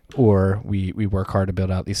 or we work hard to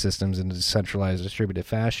build out these systems in a decentralized, distributed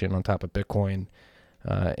fashion on top of Bitcoin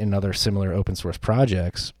and other similar open source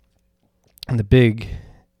projects. And the big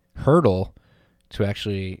hurdle to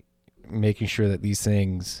actually making sure that these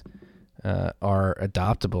things are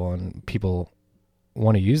adoptable and people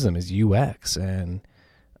want to use them is UX. And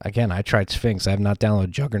again, I tried Sphinx. I have not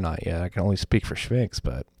downloaded Juggernaut yet. I can only speak for Sphinx,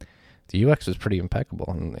 but the UX was pretty impeccable,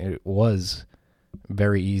 and it was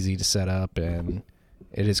very easy to set up. And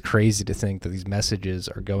it is crazy to think that these messages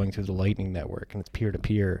are going through the Lightning Network, and it's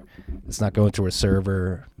peer-to-peer. It's not going through a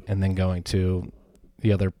server and then going to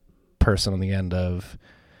the other person on the end of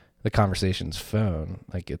the conversation's phone.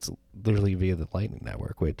 Like, it's literally via the Lightning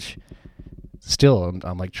Network, which still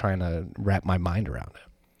I'm like trying to wrap my mind around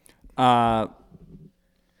it.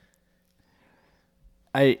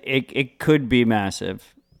 It could be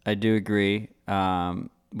massive. I do agree.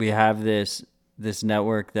 We have this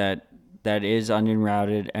network that is onion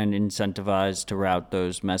routed and incentivized to route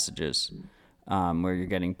those messages where you're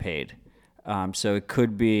getting paid. So it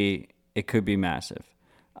could be massive.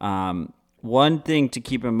 One thing to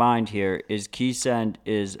keep in mind here is KeySend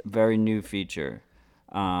is a very new feature.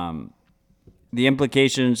 The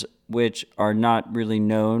implications, which are not really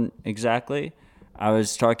known exactly. I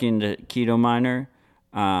was talking to Keto Miner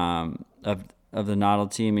of the Nodl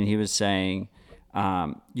team, and he was saying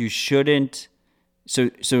you shouldn't. So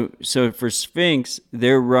for Sphinx,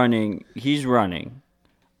 he's running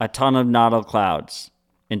a ton of Nodl Clouds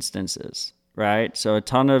instances, right? So a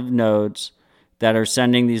ton of nodes that are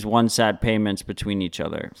sending these one-sat payments between each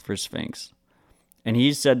other for Sphinx. And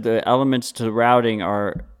he said the elements to routing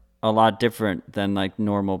are a lot different than like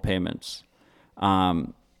normal payments.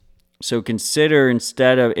 So consider,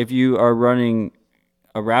 instead of, if you are running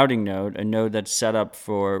a routing node, a node that's set up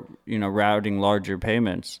for, routing larger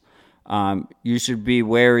payments, you should be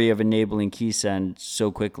wary of enabling KeySend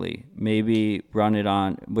so quickly. Maybe run it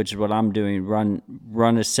on, which is what I'm doing,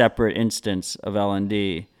 run a separate instance of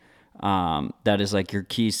LND that is like your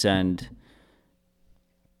KeySend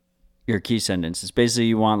instance. Basically,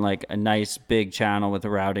 you want like a nice big channel with a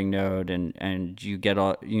routing node, and you get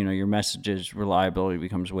all, your messages reliability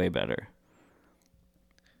becomes way better.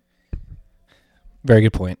 Very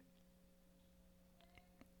good point.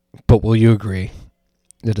 But will you agree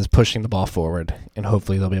that is pushing the ball forward, and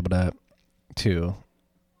hopefully they'll be able to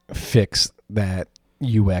fix that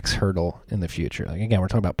UX hurdle in the future? Like, again, we're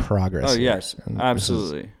talking about progress. Oh, yes,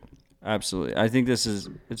 absolutely. Absolutely. I think it's a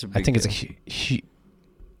big deal. It's a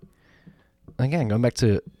again, going back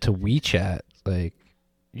to WeChat, like,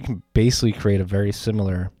 you can basically create a very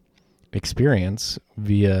similar experience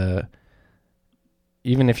via,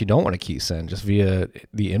 even if you don't want to KeySend, just via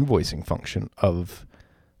the invoicing function of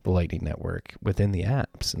the Lightning Network within the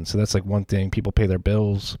apps. And so that's like one thing. People pay their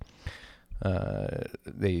bills.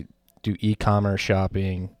 They do e-commerce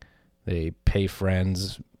shopping. They pay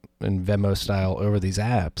friends in Venmo style over these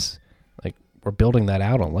apps. Like, we're building that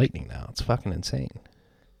out on Lightning now. It's fucking insane.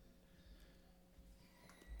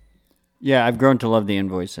 Yeah, I've grown to love the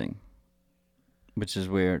invoicing, which is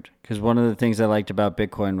weird. Because one of the things I liked about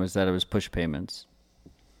Bitcoin was that it was push payments.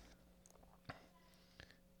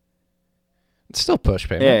 It's still push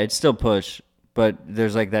payment. Yeah, it's still push, but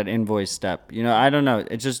there's like that invoice step. I don't know.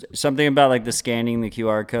 It's just something about like the scanning the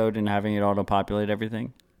QR code and having it auto-populate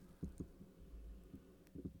everything.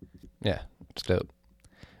 Yeah, it's dope.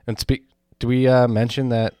 And do we mention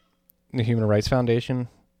that the Human Rights Foundation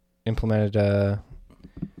implemented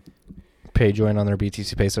PayJoin on their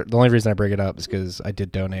BTC Pay? The only reason I bring it up is because I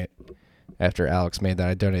did donate after Alex made that.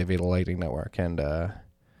 I donated via the Lightning Network, and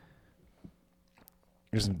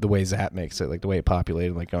just the way Zap makes it, like the way it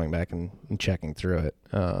populated, like going back and checking through it.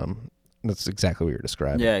 That's exactly what you're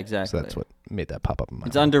describing. Yeah, exactly. So that's what made that pop up in my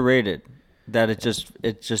It's mind. underrated that it's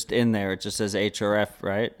just in there. It just says HRF,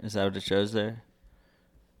 right? Is that what it shows there?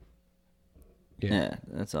 Yeah,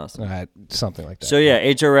 that's awesome. Something like that. So yeah,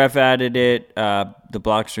 HRF added it. The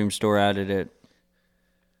Blockstream store added it.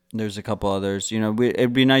 There's a couple others. You know,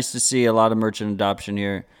 it'd be nice to see a lot of merchant adoption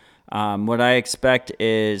here. What I expect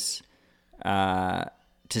is to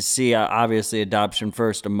see obviously adoption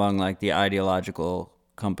first among like the ideological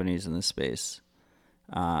companies in the space.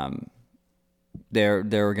 They're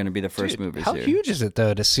going to be the first movers. How here. huge is it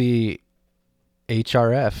though to see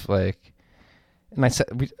HRF? Like, and I said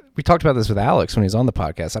we talked about this with Alex when he was on the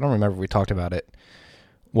podcast. I don't remember if we talked about it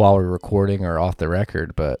while we were recording or off the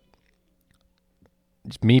record, but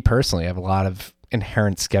just me personally, I have a lot of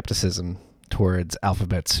inherent skepticism towards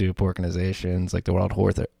alphabet soup organizations like the World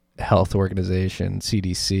Health Organization,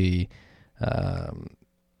 CDC,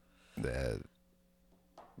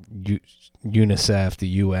 UNICEF, the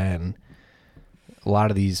UN. A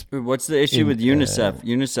lot of these. What's the issue with UNICEF?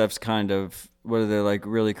 UNICEF's kind of, what are they, like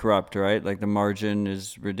really corrupt, right? Like the margin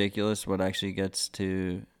is ridiculous. What actually gets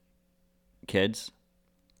to kids?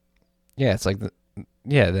 Yeah, it's like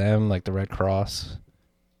them, like the Red Cross.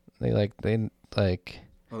 They like. Well,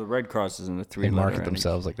 the Red Cross isn't a They market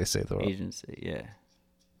themselves like they say they're agency. Yeah.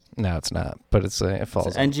 No, it's not. But it falls.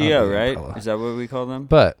 It's NGO, right? Umbrella. Is that what we call them?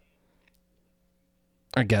 But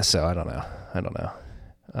I guess so. I don't know. I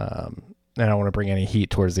don't want to bring any heat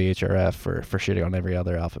towards the HRF for shitting on every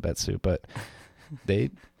other alphabet soup, but they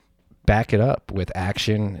back it up with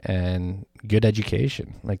action and good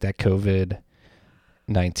education, like that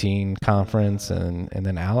COVID-19 conference, and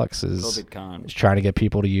then Alex is trying to get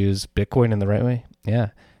people to use Bitcoin in the right way.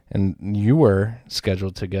 Yeah, and you were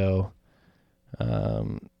scheduled to go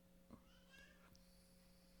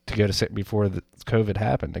before the COVID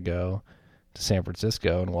happened, to go to San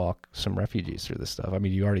Francisco and walk some refugees through this stuff. I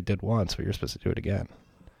mean, you already did once, but you're supposed to do it again.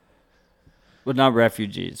 Well, not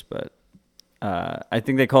refugees, but I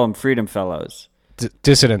think they call them Freedom Fellows.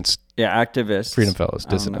 Dissidents. Yeah, activists. Freedom Fellows,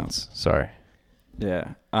 dissidents. Sorry.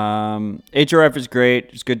 Yeah. HRF is great.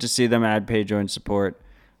 It's good to see them add pay-join support.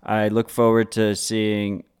 I look forward to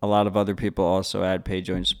seeing a lot of other people also add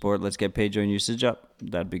pay-join support. Let's get pay-join usage up.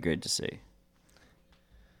 That'd be great to see.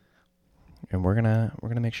 And we're gonna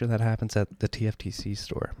make sure that happens at the TFTC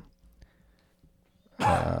store.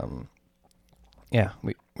 Yeah,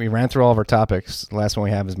 we ran through all of our topics. The last one we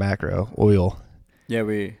have is macro oil. Yeah,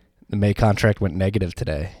 the May contract went negative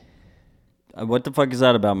today. What the fuck is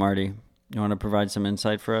that about, Marty? You want to provide some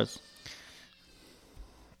insight for us?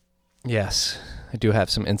 Yes, I do have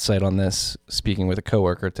some insight on this. Speaking with a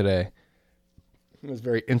coworker today, it was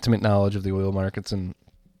very intimate knowledge of the oil markets, and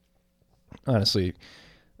honestly,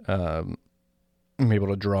 I'm able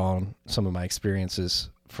to draw on some of my experiences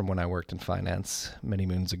from when I worked in finance many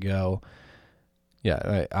moons ago.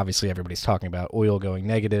 Yeah, obviously everybody's talking about oil going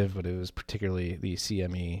negative, but it was particularly the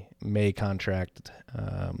CME May contract.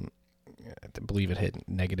 I believe it hit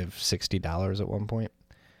negative $60 at one point.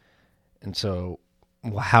 And so,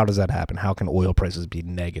 how does that happen? How can oil prices be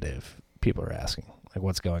negative? People are asking, like,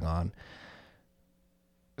 what's going on?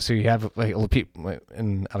 So you have, like, people,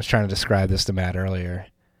 and I was trying to describe this to Matt earlier,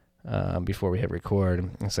 before we hit record.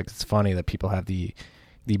 It's like, it's funny that people have the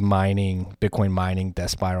Bitcoin mining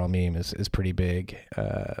death spiral meme is pretty big.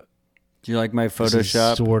 Do you like my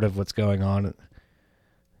Photoshop? Sort of what's going on.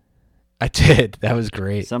 I did. That was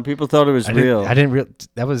great. Some people thought it was real. I thought it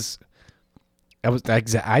was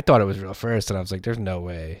real first, and I was like, there's no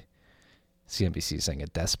way CNBC is saying a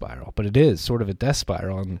death spiral. But it is sort of a death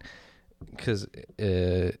spiral, and because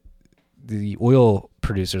the oil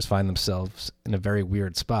producers find themselves in a very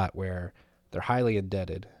weird spot where they're highly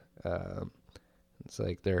indebted. It's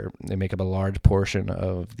like they make up a large portion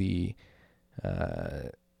of the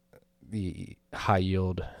high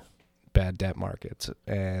yield bad debt markets,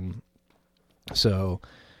 and so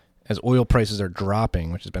as oil prices are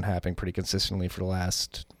dropping, which has been happening pretty consistently for the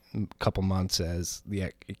last couple months, as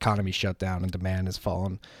the economy shut down and demand has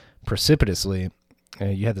fallen precipitously,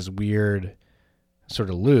 you had this weird sort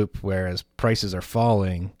of loop where as prices are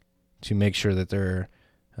falling, to make sure that they're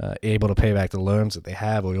able to pay back the loans that they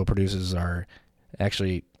have, oil producers are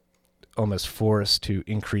actually almost forced to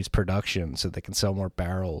increase production so they can sell more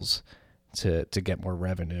barrels to get more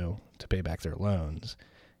revenue to pay back their loans.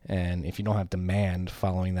 And if you don't have demand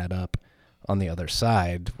following that up on the other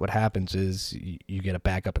side, what happens is you get a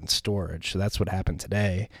backup in storage. So that's what happened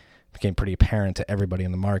today. It became pretty apparent to everybody in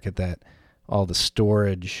the market that all the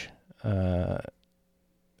storage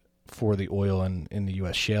for the oil in the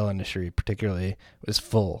U.S. shale industry particularly was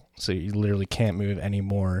full. So you literally can't move any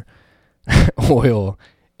more oil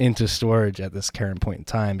into storage at this current point in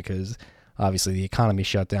time because obviously the economy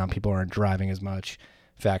shut down. People aren't driving as much.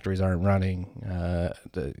 Factories aren't running.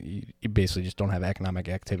 You basically just don't have economic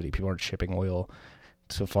activity. People aren't shipping oil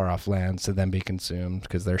to far off lands to then be consumed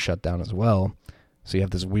because they're shut down as well. So you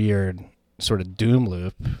have this weird sort of doom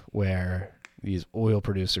loop where these oil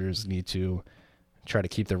producers need to try to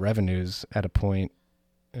keep their revenues at a point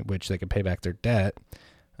at which they can pay back their debt.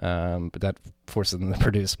 But that forces them to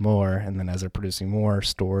produce more. And then as they're producing more,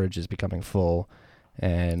 storage is becoming full.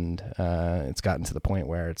 And it's gotten to the point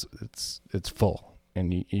where it's full.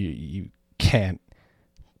 And you can't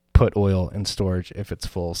put oil in storage if it's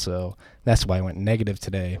full. So that's why I went negative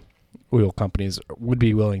today. Oil companies would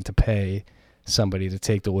be willing to pay somebody to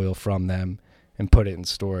take the oil from them and put it in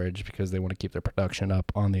storage because they want to keep their production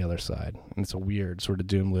up on the other side. And it's a weird sort of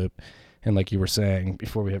doom loop. And like you were saying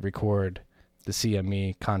before we hit record, the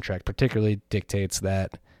CME contract particularly dictates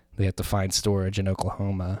that they have to find storage in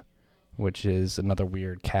Oklahoma, which is another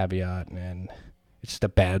weird caveat, and it's just a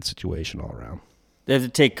bad situation all around. They have to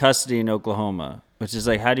take custody in Oklahoma, which is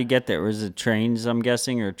like, how do you get there? Was it trains, I'm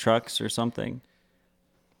guessing, or trucks or something?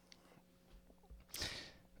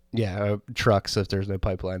 Yeah, trucks if there's no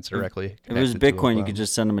pipelines directly. If it was Bitcoin, you could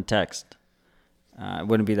just send them a text. It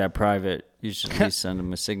wouldn't be that private. You should at least send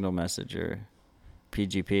them a signal message or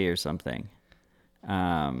PGP or something.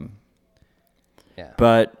 Yeah.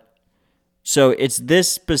 But so it's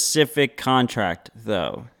this specific contract,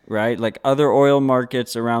 though, right? Like other oil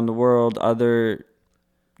markets around the world, other,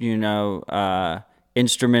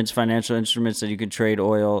 instruments, financial instruments that you could trade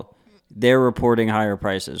oil, they're reporting higher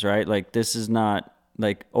prices, right? Like this is not,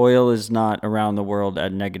 like oil is not around the world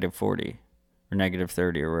at -40 or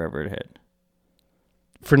 -30 or wherever it hit.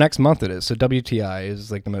 For next month it is. So WTI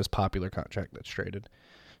is like the most popular contract that's traded.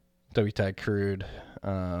 WTI crude.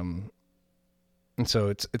 And so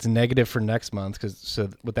it's negative for next month so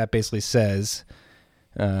what that basically says,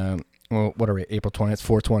 what are we, April 20th,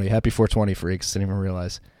 420. Happy 420 freaks. Didn't even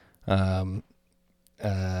realize.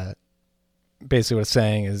 Basically what it's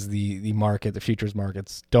saying is the market, the futures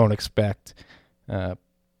markets don't expect the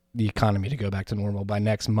economy to go back to normal by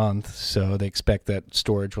next month. So they expect that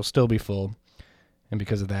storage will still be full. And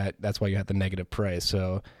because of that, that's why you have the negative price.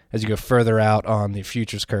 So as you go further out on the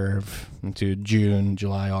futures curve into June,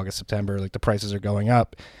 July, August, September, like the prices are going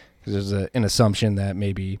up because there's an assumption that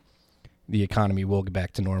maybe the economy will get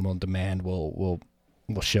back to normal and demand will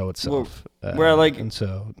show itself. And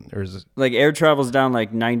so there's like air travel's down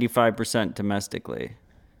like 95% domestically.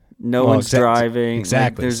 No one's driving.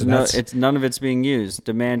 Exactly. Like, there's none of it's being used.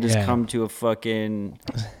 Demand has come to a fucking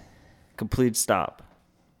complete stop.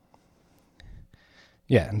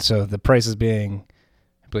 Yeah, and so the price is being,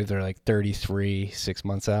 I believe they're like 6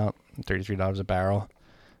 months out, $33 a barrel.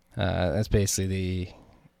 That's basically the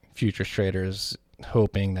futures traders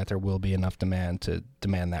hoping that there will be enough demand to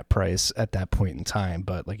demand that price at that point in time.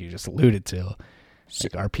 But like you just alluded to,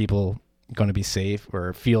 like, are people going to be safe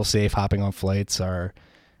or feel safe hopping on flights? Are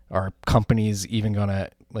companies even going to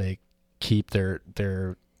like keep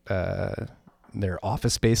their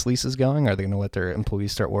office space leases going? Are they going to let their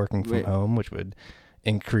employees start working from home, which would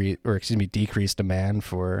decrease demand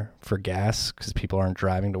for gas because people aren't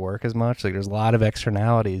driving to work as much? Like there's a lot of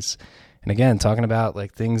externalities. And again, talking about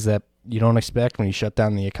like things that you don't expect when you shut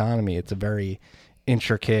down the economy. It's a very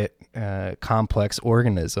intricate, complex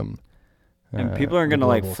organism. And people aren't going to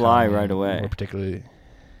like fly right away. Particularly.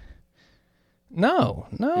 No,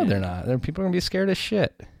 they're not. People are going to be scared as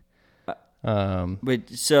shit. So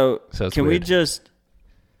can we just...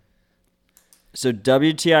 So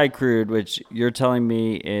WTI crude, which you're telling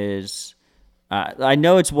me is... I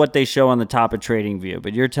know it's what they show on the top of TradingView,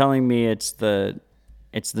 but you're telling me it's the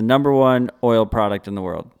number one oil product in the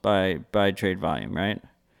world by trade volume, right?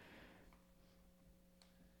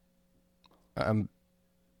 I'm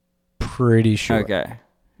pretty sure. Okay.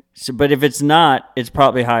 So, but if it's not, it's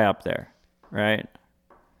probably high up there, right?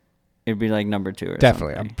 It'd be like number 2 or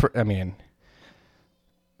definitely. something.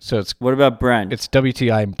 So it's... What about Brent? It's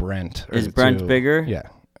WTI and Brent. Is Brent bigger? Yeah.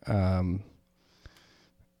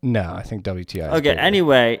 No, I think WTI is okay, bigger,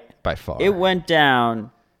 anyway. By far. It went down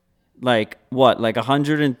like what? Like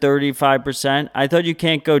 135%? I thought you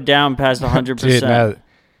can't go down past 100%. Dude, no.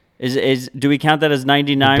 Do we count that as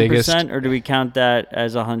 99% or do we count that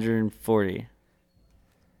as 140?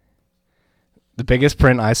 The biggest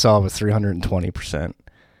print I saw was 320%.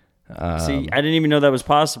 See, I didn't even know that was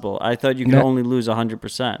possible. I thought you could only lose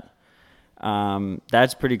 100%.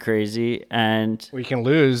 That's pretty crazy. And you can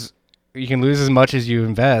lose as much as you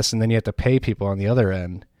invest, and then you have to pay people on the other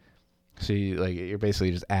end, So you're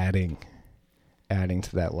basically just adding to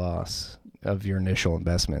that loss of your initial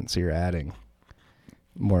investment. So you're adding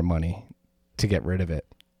more money to get rid of it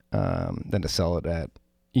than to sell it at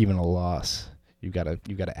even a loss. You got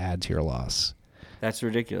to add to your loss. That's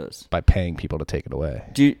ridiculous. By paying people to take it away.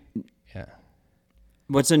 Yeah.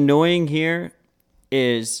 What's annoying here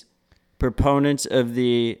is proponents of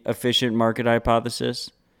the efficient market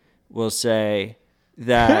hypothesis will say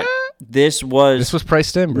that this was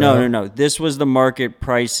priced in, bro. No. This was the market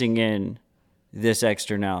pricing in this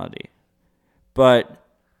externality. But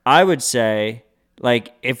I would say,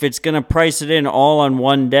 like, if it's going to price it in all on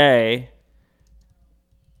one day,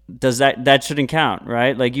 does that shouldn't count,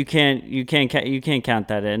 right? Like you can't count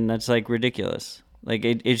that in. That's like ridiculous. Like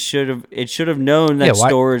it should have known that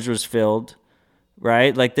storage was filled,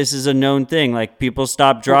 right? Like this is a known thing. Like people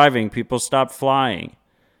stop driving, people stop flying.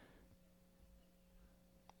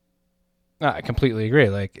 I completely agree.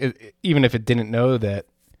 Like even if it didn't know that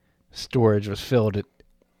storage was filled at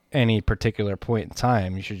any particular point in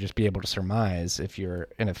time, you should just be able to surmise, if you're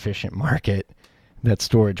an efficient market, that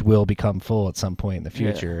storage will become full at some point in the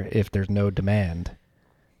future if there's no demand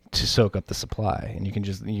to soak up the supply. And you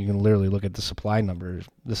can literally look at the supply numbers,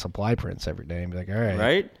 the supply prints every day and be like, all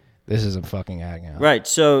right, this isn't fucking adding out. Right.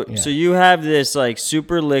 So you have this like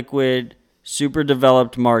super liquid, super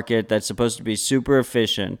developed market that's supposed to be super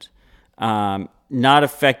efficient, not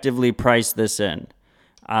effectively price this in.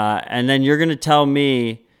 And then you're going to tell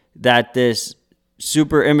me that this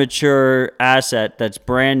super immature asset that's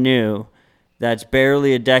brand new, that's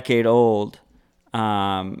barely a decade old,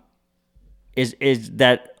 is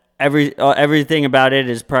that everything about it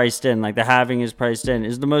is priced in, like the halving is priced in,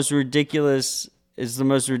 is the most ridiculous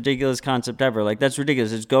concept ever. Like that's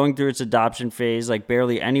ridiculous. It's going through its adoption phase. Like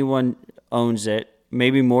barely anyone owns it.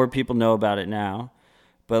 Maybe more people know about it now,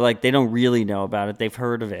 but like they don't really know about it. They've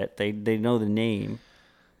heard of it. They know the name.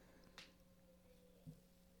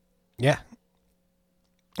 Yeah.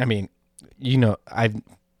 I mean,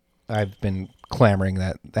 I've been clamoring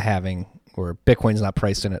that the halving or Bitcoin's not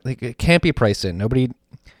priced in it. Like it can't be priced in.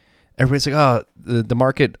 Everybody's like, oh, the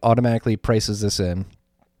market automatically prices this in.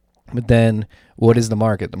 But then what is the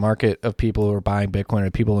market? The market of people who are buying Bitcoin or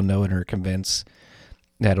people who know it or are convinced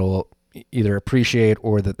that it'll either appreciate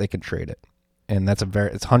or that they can trade it. And it's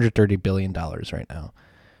 $130 billion right now.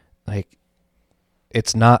 Like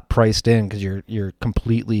it's not priced in because you're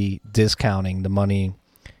completely discounting the money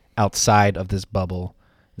outside of this bubble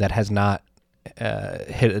that has not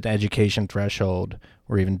hit an education threshold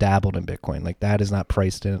or even dabbled in Bitcoin. Like that is not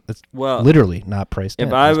priced in. It's literally not priced in.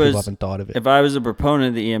 People haven't thought of it. If I was a proponent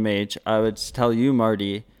of the EMH, I would tell you,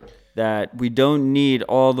 Marty, that we don't need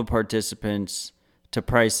all the participants to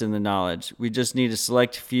price in the knowledge. We just need a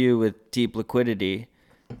select few with deep liquidity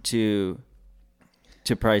to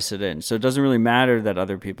price it in. So it doesn't really matter that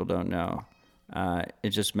other people don't know. It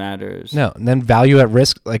just matters. No, and then value at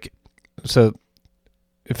risk, so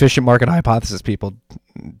efficient market hypothesis people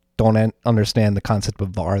don't understand the concept of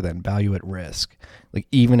VAR, then value at risk. Like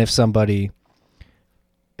even if somebody,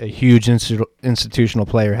 a huge institutional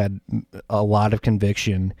player, had a lot of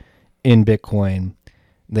conviction in Bitcoin,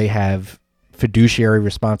 they have fiduciary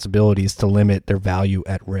responsibilities to limit their value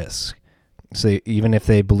at risk. So even if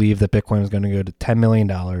they believe that Bitcoin is going to go to $10 million,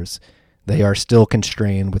 they are still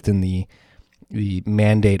constrained within the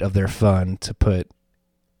mandate of their fund to put.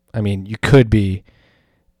 I mean, you could be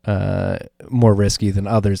more risky than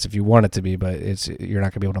others if you want it to be, but you're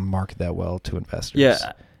not going to be able to market that well to investors.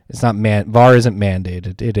 Yeah, it's not VAR isn't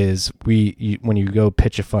mandated. It is when you go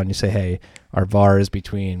pitch a fund, you say, hey, our VAR is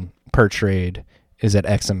per trade is at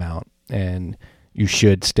X amount, and you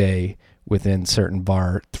should stay within certain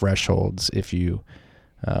VAR thresholds if you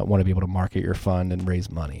want to be able to market your fund and raise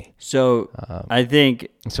money. So I think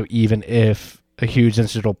so. Even if a huge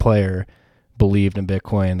institutional player believed in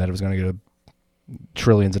Bitcoin that it was going to go to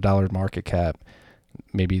trillions of dollars market cap,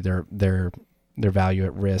 maybe their value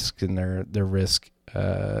at risk and their risk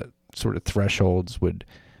sort of thresholds would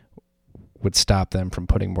stop them from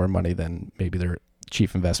putting more money than maybe their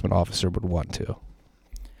chief investment officer would want to.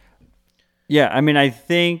 Yeah, I mean, I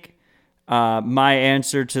think my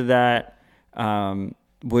answer to that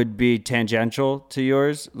would be tangential to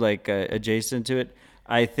yours, like adjacent to it.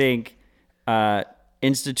 I think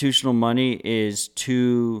institutional money is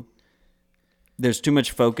there's too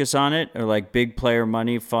much focus on it, or like big player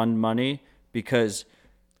money, fund money, because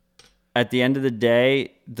at the end of the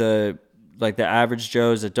day, the average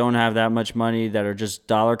Joes that don't have that much money, that are just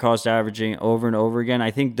dollar cost averaging over and over again, I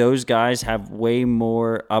think those guys have way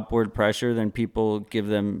more upward pressure than people give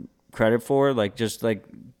them credit for,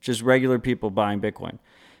 just regular people buying Bitcoin.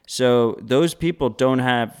 So those people don't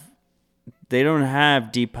have they don't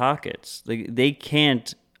have deep pockets. They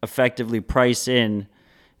can't effectively price in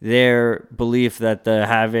their belief that the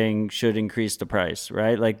halving should increase the price,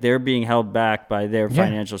 right? Like they're being held back by their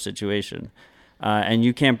financial situation. And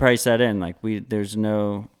you can't price that in. Like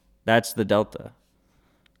that's the delta.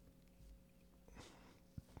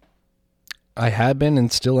 I have been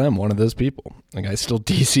and still am one of those people. Like I still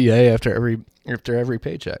DCA after every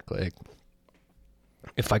paycheck. Like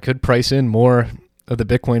if I could price in more of the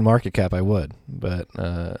Bitcoin market cap, I would, but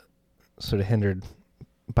sort of hindered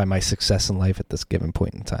by my success in life at this given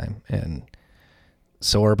point in time, and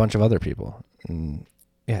so are a bunch of other people. And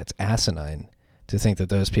yeah, it's asinine to think that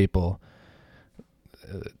those people,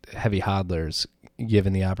 heavy hodlers,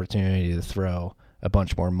 given the opportunity to throw a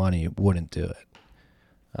bunch more money, wouldn't do it.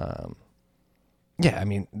 Yeah, I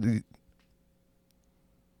mean,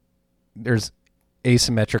 there's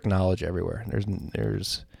asymmetric knowledge everywhere.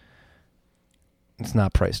 There's it's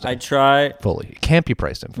not priced in. I try fully. It can't be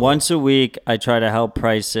priced in fully. Once a week, I try to help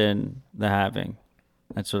price in the halving.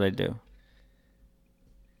 That's what I do.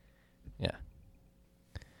 Yeah.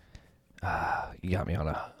 You got me on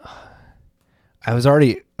a. I was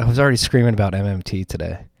already screaming about MMT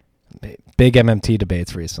today. Big MMT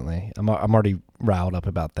debates recently. I'm already riled up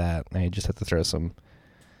about that. I just have to throw some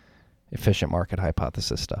efficient market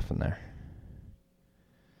hypothesis stuff in there.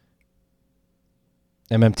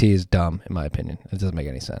 MMT is dumb, in my opinion. It doesn't make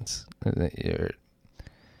any sense. But it's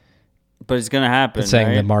going to happen. It's saying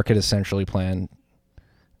right? The market is centrally planned.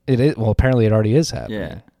 It is. Well, apparently it already is happening.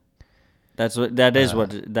 Yeah, that's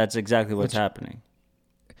exactly what's happening.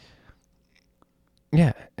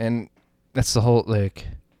 Yeah, and that's the whole So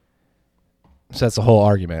that's the whole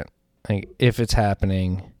argument. Like, if it's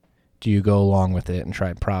happening, do you go along with it and try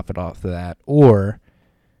and profit off of that, or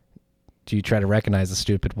do you try to recognize the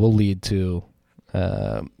stupid will lead to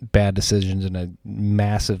bad decisions and a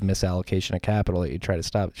massive misallocation of capital that you try to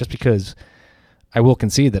stop? Just because I will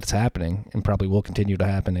concede that it's happening and probably will continue to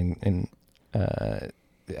happen and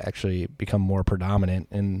actually become more predominant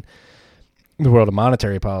in the world of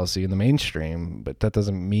monetary policy in the mainstream, but that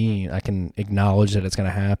doesn't mean I can acknowledge that it's going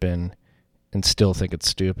to happen and still think it's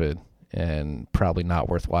stupid and probably not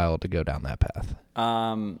worthwhile to go down that path.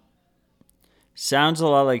 Sounds a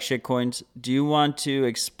lot like shitcoins. Do you want to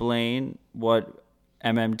explain what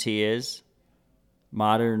MMT is?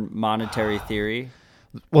 Modern monetary theory?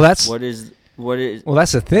 Well, that's what is Well,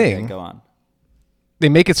 that's the thing. Okay, go on. They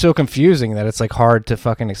make it so confusing that it's like hard to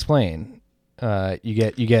fucking explain. You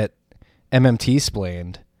get MMT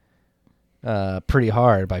explained pretty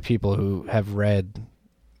hard by people who have read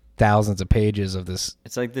thousands of pages of this.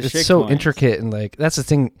 It's like it's so intricate, and like that's the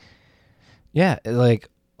thing. Yeah, like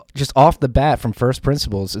just off the bat from first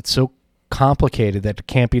principles, it's so complicated that it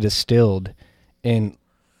can't be distilled in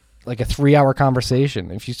like a 3-hour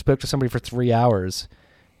conversation. If you spoke to somebody for 3 hours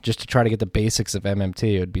just to try to get the basics of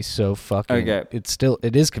MMT, it would be so fucking. Okay.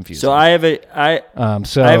 It is confusing. So I have a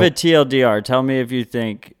TLDR. Tell me if you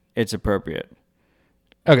think it's appropriate.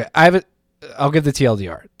 Okay, I'll give the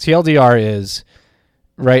TLDR. TLDR is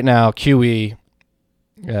right now QE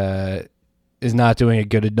is not doing a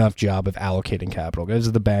good enough job of allocating capital. It goes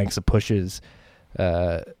to the banks, it pushes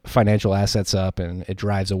financial assets up, and it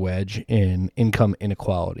drives a wedge in income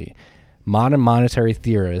inequality. Modern monetary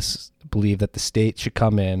theorists believe that the state should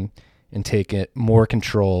come in and take more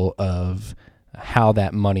control of how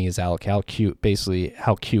that money is allocated, basically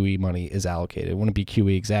how QE money is allocated. It wouldn't be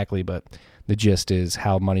QE exactly, but the gist is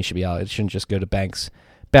how money should be allocated. It shouldn't just go to banks'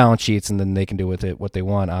 balance sheets and then they can do with it what they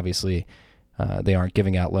want. Obviously, they aren't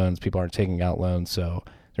giving out loans. People aren't taking out loans. So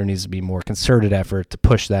there needs to be more concerted effort to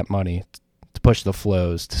push that money, to push the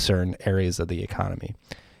flows to certain areas of the economy.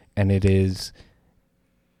 And it is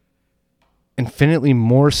infinitely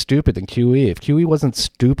more stupid than QE. If QE wasn't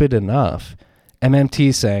stupid enough,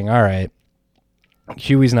 MMT saying, all right,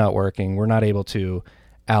 QE's not working. We're not able to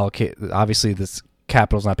allocate. Obviously, this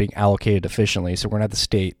capital's not being allocated efficiently. So we're going to have the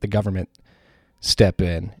state, the government, step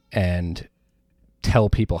in and tell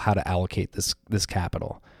people how to allocate this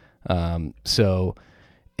capital. So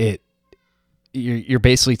you're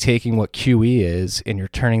basically taking what QE is and you're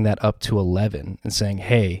turning that up to 11 and saying,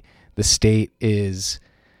 hey, the state is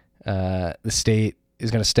going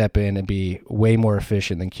to step in and be way more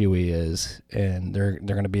efficient than QE is, and they're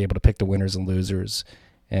going to be able to pick the winners and losers,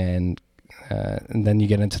 and then you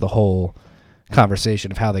get into the whole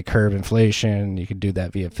conversation of how they curb inflation. You could do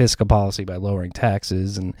that via fiscal policy by lowering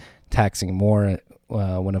taxes and taxing more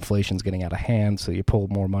when inflation's getting out of hand, so you pull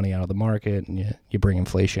more money out of the market and you bring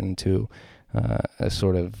inflation into a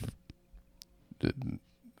sort of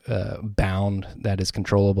bound that is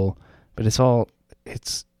controllable. But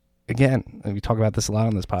it's again, we talk about this a lot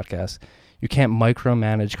on this podcast. You can't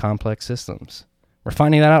micromanage complex systems. We're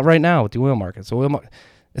finding that out right now with the oil markets.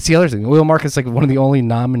 It's the other thing. The oil market's like one of the only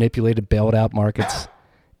non-manipulated bailed out markets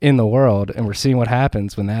in the world, and we're seeing what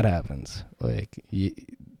happens when that happens. Like you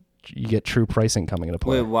get true pricing coming into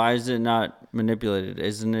play. Wait, why is it not manipulated?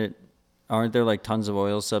 Isn't it? Aren't there like tons of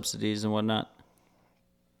oil subsidies and whatnot?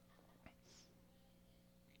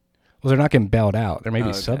 Well, they're not getting bailed out. There may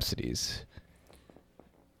be subsidies,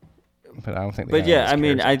 but I don't think. But yeah, I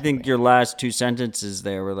mean, I think your last two sentences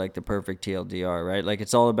there were like the perfect TLDR, right? Like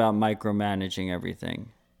it's all about micromanaging everything,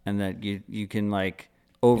 and that you can like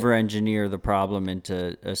over-engineer the problem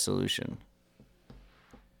into a solution.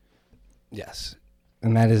 Yes,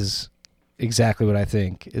 and that is exactly what I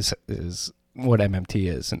think is what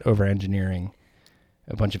MMT is, and over-engineering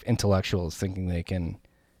a bunch of intellectuals thinking they can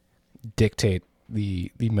dictate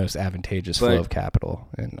the most advantageous flow of capital.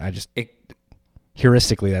 And I just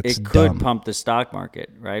heuristically that's it could dumb. Pump the stock market,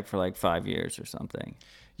 right, for like 5 years or something.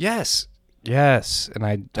 Yes, and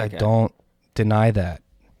I don't deny that.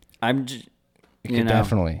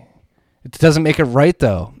 Definitely. It doesn't make it right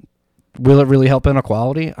though. Will it really help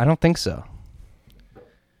inequality? I don't think so.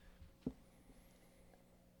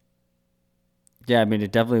 Yeah, I mean,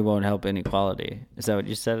 it definitely won't help inequality. Is that what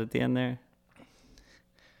you said at the end there?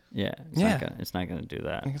 Yeah. It's not gonna do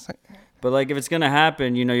that. But like, if it's gonna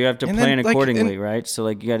happen, you have to plan accordingly, right? So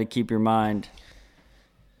like, you got to keep your mind.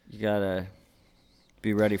 You gotta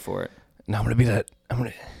be ready for it. No, I'm gonna be that.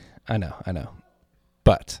 I know.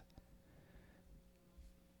 But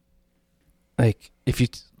like, if you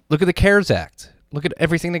look at the CARES Act, look at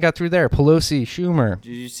everything they got through there. Pelosi, Schumer.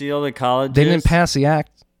 Did you see all the colleges? They didn't pass the act.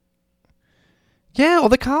 Yeah, all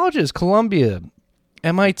the colleges, Columbia,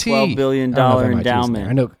 MIT. $12 billion endowment.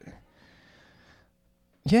 I know.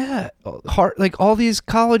 Yeah, like all these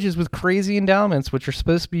colleges with crazy endowments, which are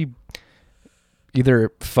supposed to be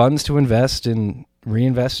either funds to reinvest in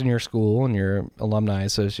your school and your alumni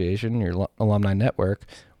association, your alumni network,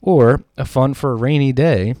 or a fund for a rainy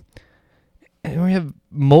day. And we have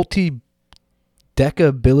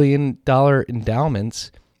multi-deca-billion-dollar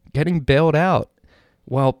endowments getting bailed out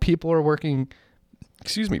while people are working.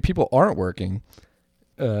 People aren't working.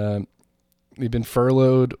 They've been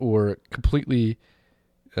furloughed or completely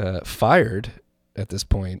fired at this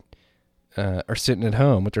point, are sitting at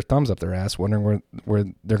home with their thumbs up their ass wondering where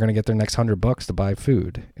they're going to get their next $100 to buy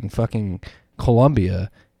food. And fucking Colombia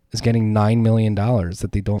is getting $9 million that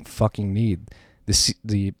they don't fucking need.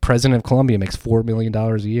 The president of Colombia makes $4 million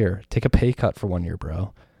a year. Take a pay cut for 1 year,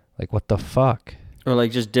 bro. Like, what the fuck? Or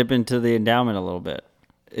like just dip into the endowment a little bit.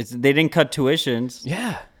 They didn't cut tuitions.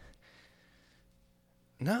 Yeah.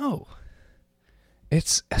 No.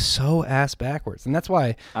 It's so ass backwards. And that's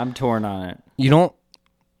why I'm torn on it. You don't,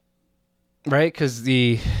 right? Because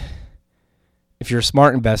if you're a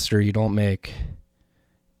smart investor, you don't make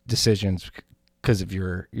decisions because of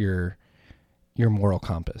your moral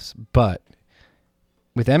compass. But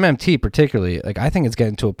with MMT particularly, like, I think it's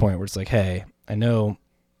getting to a point where it's like, hey, I know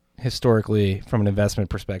historically from an investment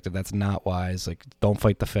perspective that's not wise. Like, don't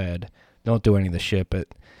fight the Fed, don't do any of the shit. But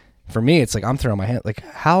for me, it's like I'm throwing my hand. Like,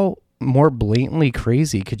 how more blatantly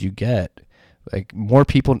crazy could you get? Like, more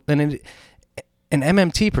people and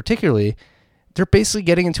MMT particularly, they're basically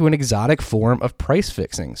getting into an exotic form of price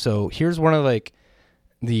fixing. So here's one of like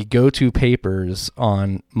the go-to papers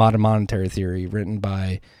on modern monetary theory written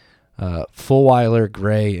by Fulwiler,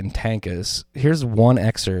 Gray, and Tankus. Here's one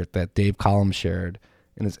excerpt that Dave Collins shared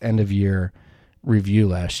in his end-of-year review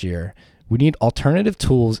last year. We need alternative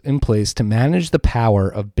tools in place to manage the power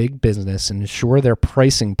of big business and ensure their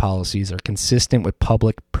pricing policies are consistent with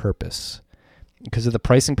public purpose. Because of the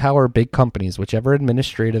pricing power of big companies, whichever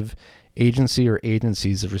administrative agency or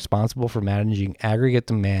agencies is responsible for managing aggregate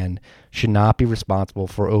demand should not be responsible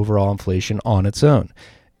for overall inflation on its own.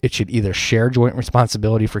 It should either share joint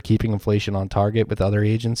responsibility for keeping inflation on target with other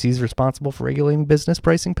agencies responsible for regulating business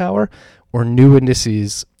pricing power, or new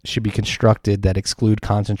indices should be constructed that exclude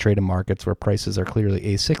concentrated markets where prices are clearly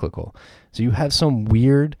acyclical. So you have some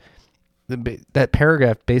weird, that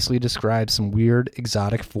paragraph basically describes some weird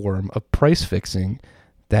exotic form of price fixing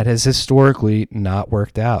that has historically not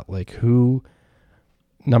worked out. Like, who,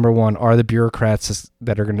 number one, are the bureaucrats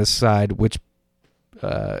that are going to decide which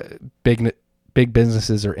big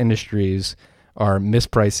businesses or industries are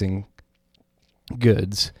mispricing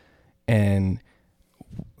goods, and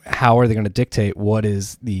how are they going to dictate what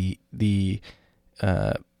is the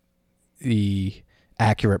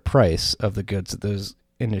accurate price of the goods that those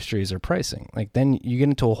industries are pricing? Like, then you get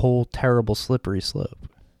into a whole terrible slippery slope.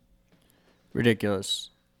 Ridiculous.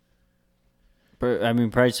 I mean,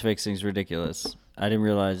 price fixing is ridiculous. I didn't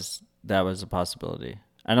realize that was a possibility.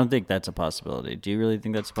 I don't think that's a possibility. Do you really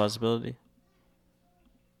think that's a possibility?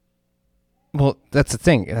 Well, that's the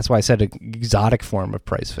thing. That's why I said an exotic form of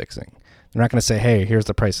price fixing. They're not going to say, hey, here's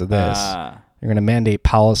the price of this. You're going to mandate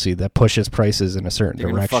policy that pushes prices in a certain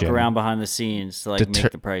direction. They're going to fuck around behind the scenes to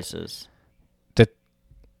make the prices.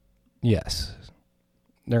 Yes.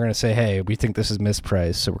 They're going to say, hey, we think this is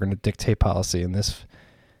mispriced, so we're going to dictate policy in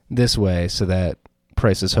this way so that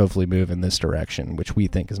prices hopefully move in this direction, which we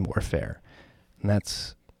think is more fair. And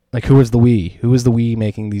that's like, who is the we? Who is the we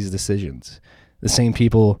making these decisions? The same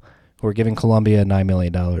people who are giving Colombia $9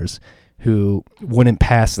 million, who wouldn't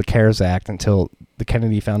pass the CARES Act until the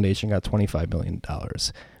Kennedy Foundation got $25 million.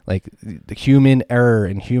 Like, the human error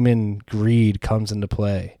and human greed comes into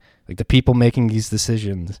play. Like, the people making these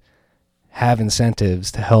decisions have incentives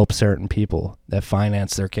to help certain people that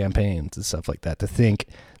finance their campaigns and stuff like that. To think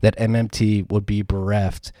that MMT would be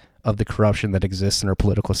bereft of the corruption that exists in our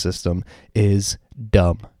political system is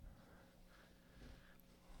dumb.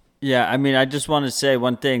 Yeah, I mean, I just want to say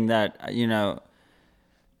one thing that, you know,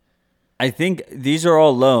 I think these are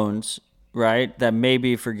all loans, right, that may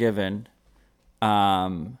be forgiven.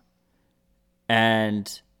 And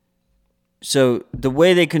so the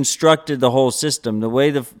way they constructed the whole system, the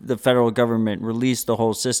way the federal government released the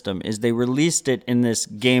whole system is they released it in this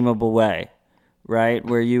gameable way, right?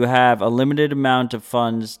 Where you have a limited amount of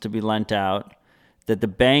funds to be lent out, that the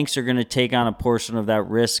banks are going to take on a portion of that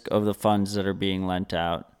risk of the funds that are being lent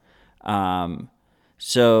out.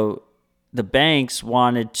 So the banks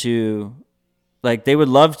wanted to, like, they would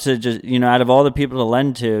love to just, you know, out of all the people to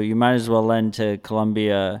lend to, you might as well lend to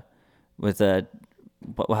Colombia with a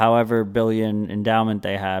however billion endowment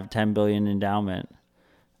they have, 10 billion endowment,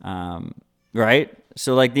 right?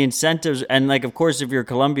 So like the incentives, and like, of course, if you're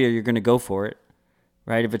Colombia, you're going to go for it,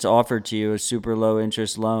 right? If it's offered to you, a super low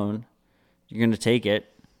interest loan, you're going to take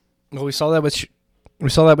it. Well, we saw that with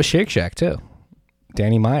Shake Shack too.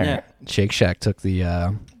 Danny Meyer, yeah. Shake Shack took the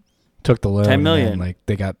loan. 10 million. And, like,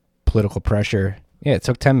 they got political pressure. Yeah, it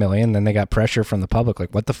took 10 million. Then they got pressure from the public.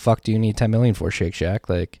 Like, what the fuck do you need 10 million for, Shake Shack?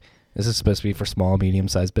 Like, this is supposed to be for small,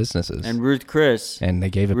 medium-sized businesses. And Ruth Chris. And they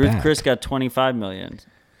gave it back. Ruth Chris got 25 million.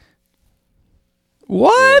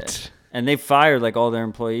 What? Yeah. And they fired like all their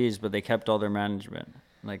employees, but they kept all their management,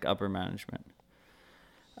 like upper management.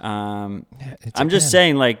 I'm just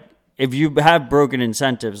saying, like, if you have broken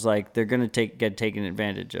incentives, like, they're going to get taken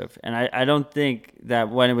advantage of. And I don't think that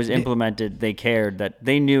when it was implemented, they cared, that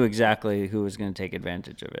they knew exactly who was going to take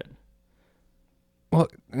advantage of it. Well,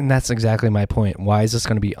 and that's exactly my point. Why is this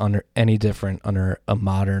going to be any different under a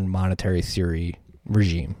modern monetary theory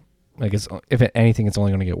regime? Like, if anything, it's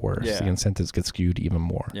only going to get worse. Yeah. The incentives get skewed even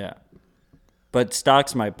more. Yeah. But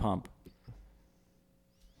stocks might pump.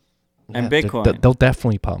 And Bitcoin. They'll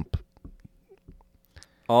definitely pump.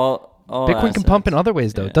 All Bitcoin assets can pump in other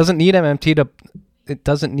ways, though. Yeah. It doesn't need MMT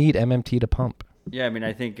to pump. Yeah, I mean,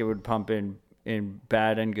 I think it would pump in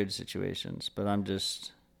bad and good situations, but I'm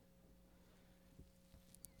just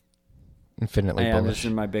infinitely bullish. I'm just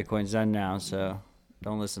in my Bitcoin Zen now, so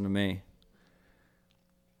don't listen to me.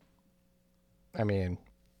 I mean,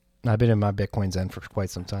 I've been in my Bitcoin Zen for quite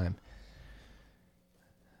some time.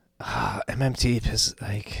 MMT is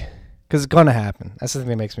like, because it's going to happen. That's the thing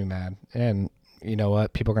that makes me mad. And you know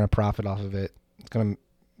what? People are going to profit off of it. It's going to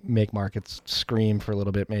make markets scream for a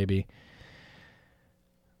little bit, maybe.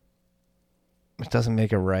 It doesn't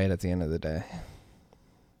make it right at the end of the day.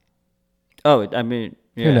 Oh, I mean,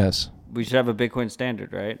 yeah. Who knows? We should have a Bitcoin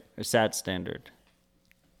standard, right? A SAT standard.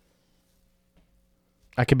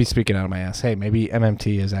 I could be speaking out of my ass. Hey, maybe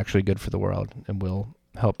MMT is actually good for the world and will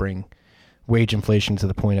help bring wage inflation to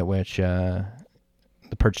the point at which the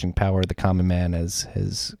purchasing power of the common man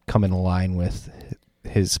has come in line with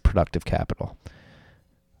his productive capital.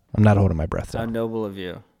 I'm not holding my breath, though. How noble of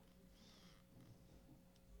you.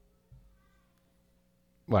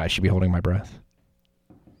 Well, I should be holding my breath.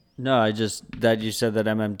 No, that you said that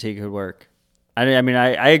MMT could work. I mean,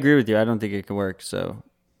 I agree with you. I don't think it can work, so,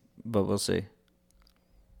 but we'll see.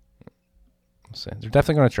 We'll see. They're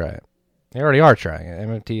definitely going to try it. They already are trying it.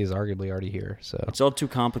 MMT is arguably already here, so. It's all too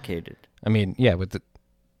complicated. I mean, yeah,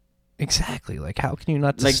 exactly. Like, how can you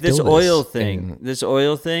not distill like this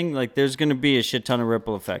oil thing, like, there's going to be a shit ton of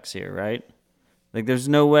ripple effects here, right? Like, there's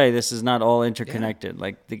no way this is not all interconnected. Yeah.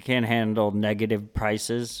 Like, they can't handle negative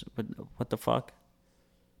prices. What the fuck?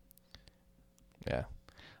 Yeah.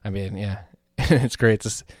 I mean, yeah. It's great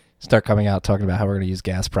to start coming out talking about how we're going to use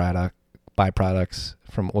gas byproducts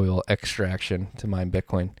from oil extraction to mine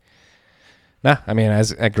Bitcoin. Nah, I mean,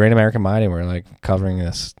 as at Great American Mining, we're like covering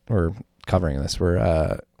this. We're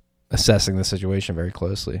assessing the situation very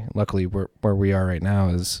closely. Luckily, where we are right now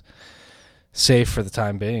is safe for the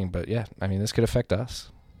time being. But yeah, I mean, this could affect us.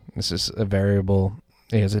 This is a variable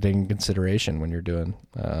you have to take into consideration when you're doing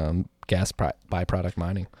gas byproduct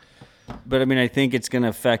mining. But I mean, I think it's going to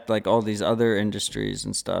affect like all these other industries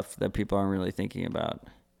and stuff that people aren't really thinking about.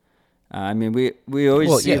 I mean, we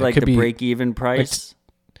always see like the break-even price,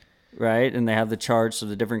 right? And they have the charts of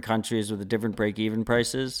the different countries with the different break-even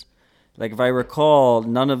prices. Like if I recall,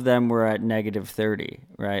 none of them were at -30,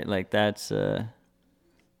 right? Like that's.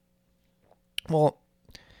 Well,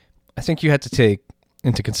 I think you had to take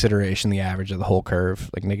into consideration the average of the whole curve.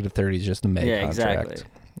 Like -30 is just the May contract. Exactly.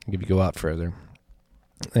 If you go out further,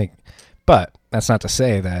 like, but that's not to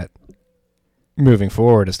say that moving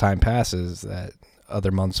forward as time passes that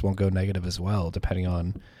other months won't go negative as well, depending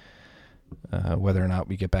on whether or not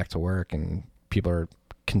we get back to work and people are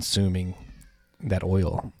consuming that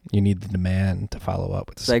oil. You need the demand to follow up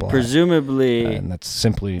with the supply. Like presumably, and that's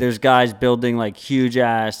simply there's guys building like huge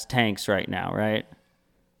ass tanks right now, right?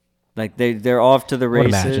 Like they're off to the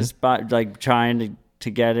races, but like trying to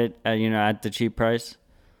get it at the cheap price.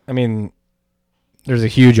 I mean, there's a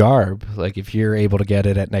huge arb. Like if you're able to get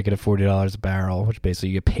it at -$40 a barrel, which basically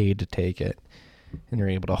you get paid to take it, and you're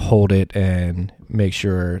able to hold it and make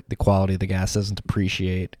sure the quality of the gas doesn't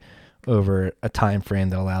depreciate over a time frame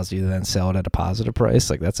that allows you to then sell it at a positive price,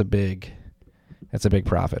 like that's a big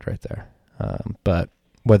profit right there. But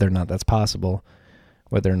whether or not that's possible,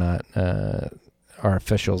 whether or not our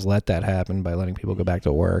officials let that happen by letting people go back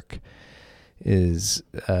to work is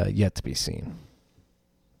yet to be seen.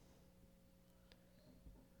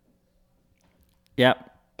 Yep.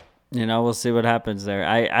 We'll see what happens there.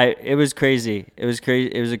 It was crazy. It was crazy.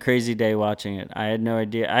 It was a crazy day watching it. I had no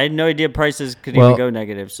idea prices could even go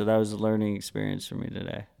negative. So that was a learning experience for me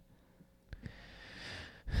today.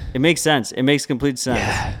 It makes sense. It makes complete sense.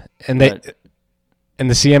 Yeah. And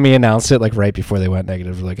the CME announced it like right before they went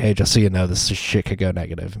negative. Like, hey, just so you know, this shit could go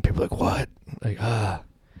negative. And people are like, what? Like,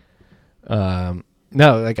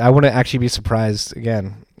 no, like I wouldn't actually be surprised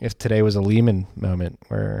again if today was a Lehman moment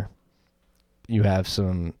where you have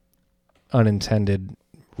some unintended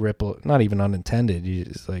ripple, not even unintended,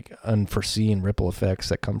 it's like unforeseen ripple effects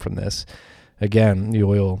that come from this. Again, the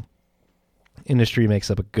oil industry makes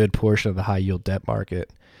up a good portion of the high yield debt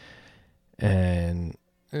market. And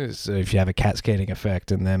so if you have a cascading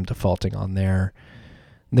effect in them defaulting on their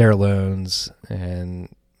loans, and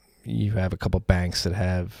you have a couple banks that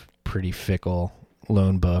have pretty fickle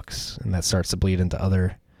loan books, and that starts to bleed into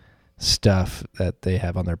other stuff that they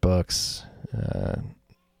have on their books,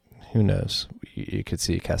 who knows? You could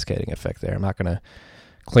see a cascading effect there. I'm not going to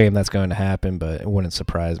claim that's going to happen, but it wouldn't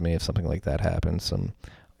surprise me if something like that happens. Some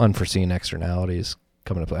unforeseen externalities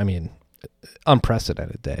coming up. I mean,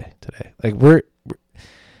 unprecedented day today. Like we're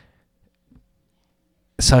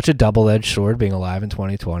such a double-edged sword being alive in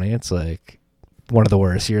 2020. It's like one of the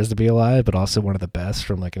worst years to be alive, but also one of the best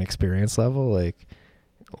from like an experience level. Like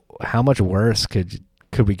how much worse could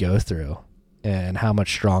we go through? And how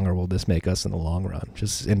much stronger will this make us in the long run?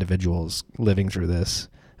 Just individuals living through this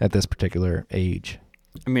at this particular age.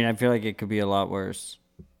 I mean, I feel like it could be a lot worse.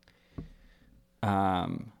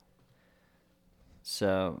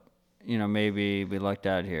 So, maybe we lucked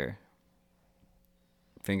out here.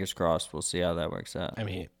 Fingers crossed. We'll see how that works out. I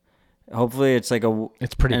mean, hopefully it's like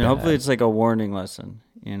it's pretty bad. Hopefully it's like a warning lesson,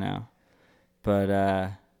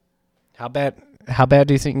 But How bad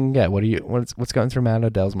do you think you can get? What's going through Matt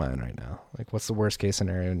Odell's mind right now? Like, what's the worst case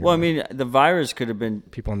scenario? Well, mind? I mean, the virus could have been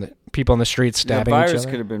people on the streets stabbing each other. The virus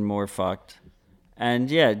could have been more fucked, and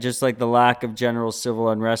yeah, just like the lack of general civil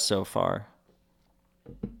unrest so far.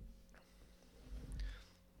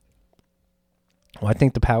 Well, I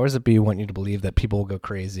think the powers that be want you to believe that people will go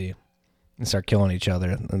crazy and start killing each other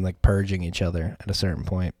and like purging each other at a certain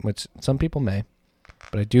point, which some people may,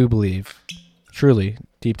 but I do believe, truly,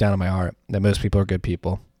 deep down in my heart, that most people are good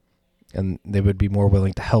people, and they would be more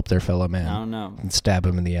willing to help their fellow man. I don't know. And stab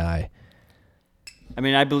him in the eye. I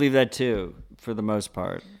mean, I believe that too, for the most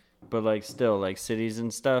part. But like, still, like cities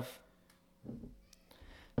and stuff,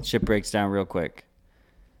 shit breaks down real quick.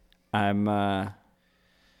 I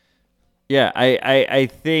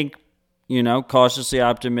think, cautiously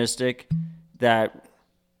optimistic that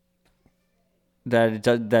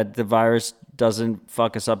the virus doesn't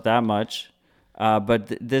fuck us up that much.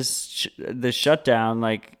 But this shutdown,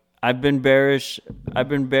 like I've been bearish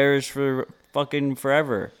for fucking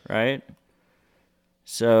forever, right?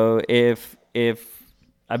 So if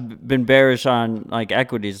I've been bearish on like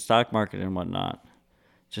equities, stock market and whatnot,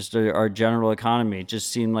 just our general economy just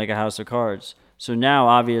seemed like a house of cards. So now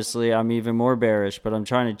obviously I'm even more bearish, but I'm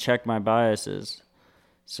trying to check my biases.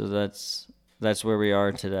 So that's where we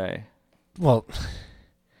are today. Well,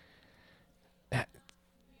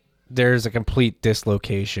 there's a complete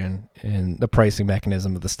dislocation in the pricing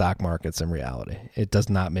mechanism of the stock markets in reality. It does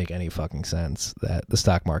not make any fucking sense that the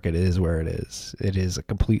stock market is where it is. It is a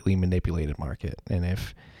completely manipulated market. And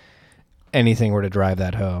if anything were to drive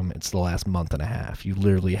that home, it's the last month and a half. You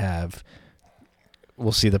literally have,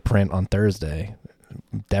 we'll see the print on Thursday,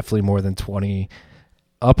 definitely more than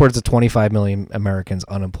upwards of 25 million Americans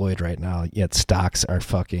unemployed right now, yet stocks are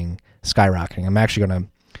fucking skyrocketing. I'm actually going to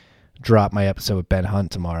drop my episode with Ben Hunt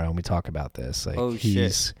tomorrow and we talk about this. Like,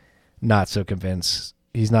 he's not so convinced.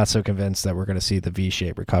 He's not so convinced that we're going to see the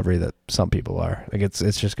V-shaped recovery that some people are. Like, it's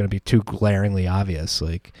just going to be too glaringly obvious.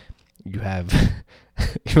 Like, you have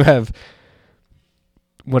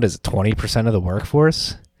what is it, 20% of the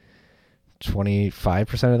workforce,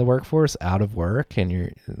 25% of the workforce out of work, and your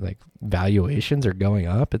like valuations are going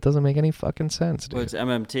up. It doesn't make any fucking sense, dude. Well, it's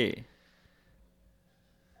MMT.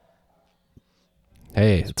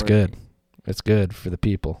 Hey, it's good. It's good for the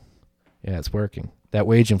people. Yeah, it's working. That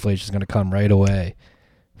wage inflation is going to come right away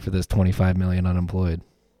for this 25 million unemployed.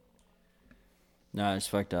 No, it's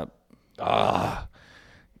fucked up. Now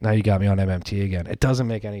you got me on MMT again. It doesn't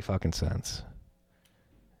make any fucking sense.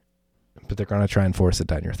 But they're going to try and force it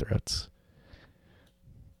down your throats.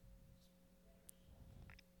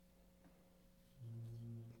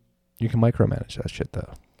 You can micromanage that shit,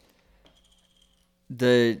 though.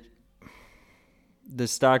 The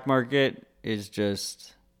stock market is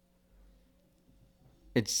just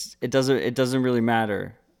it doesn't really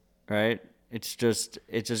matter, right? It just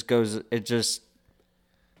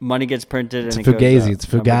money gets printed and it's Fugazi. It's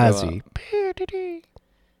Fugazi.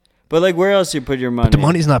 But like, where else do you put your money? But the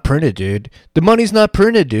money's not printed, dude. The money's not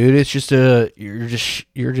printed, dude. It's just you're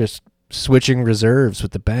just switching reserves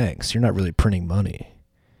with the banks. You're not really printing money.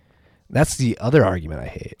 That's the other argument I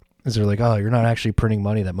hate. Is they're like, oh, you're not actually printing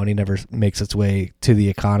money. That money never makes its way to the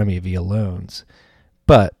economy via loans.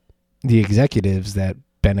 But the executives that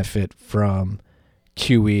benefit from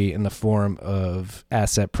QE in the form of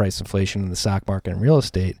asset price inflation in the stock market and real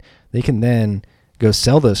estate, they can then go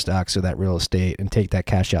sell those stocks or that real estate and take that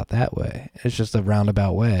cash out that way. It's just a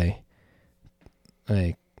roundabout way,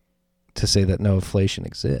 like, to say that no inflation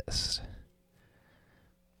exists.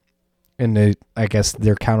 And I guess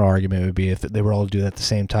their counter argument would be if they were all to do that at the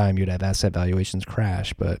same time, you'd have asset valuations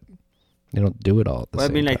crash, but they don't do it all at the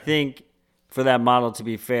same time. I think for that model to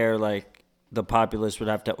be fair, like, the populace would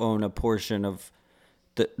have to own a portion of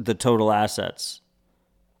the total assets,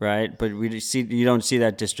 right? But you don't see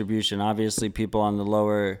that distribution. Obviously, people on the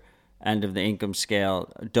lower end of the income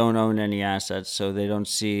scale don't own any assets, so they don't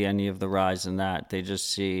see any of the rise in that. They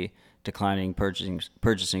just see declining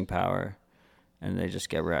purchasing power, and they just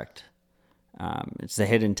get wrecked. It's the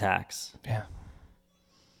hidden tax. Yeah.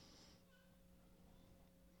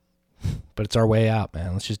 But it's our way out,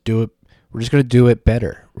 man. Let's just do it. We're just going to do it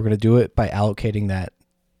better. We're going to do it by allocating that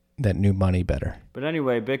new money better. But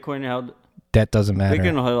anyway, Bitcoin Debt doesn't matter.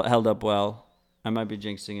 Bitcoin held up well. I might be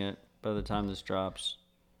jinxing it by the time this drops.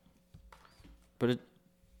 But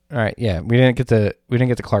all right, yeah. We didn't get to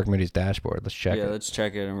Clark Moody's dashboard. Let's check it. Yeah, let's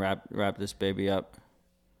check it and wrap this baby up.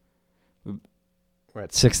 We're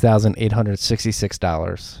at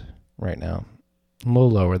 $6,866 right now. A little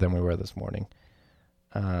lower than we were this morning.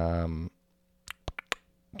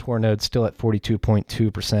 Tor node's still at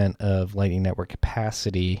 42.2% of Lightning Network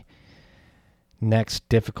capacity. Next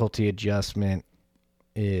difficulty adjustment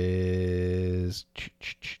is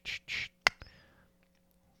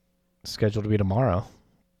scheduled to be tomorrow.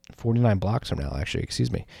 49 blocks from now, actually. Excuse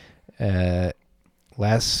me.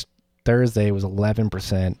 Last Thursday was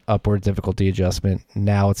 11% upward difficulty adjustment.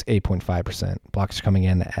 Now it's 8.5%. Blocks are coming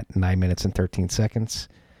in at 9 minutes and 13 seconds.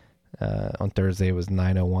 On Thursday it was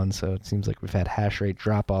 9:01, so it seems like we've had hash rate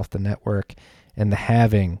drop off the network, and the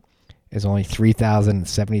halving is only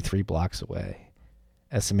 3,073 blocks away.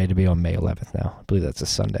 Estimated to be on May 11th now. I believe that's a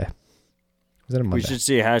Sunday. Is that a Monday? We should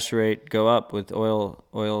see hash rate go up with oil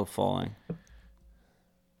falling.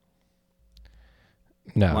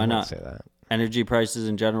 No, why I not? Say that. Energy prices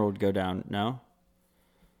in general would go down. No.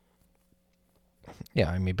 Yeah,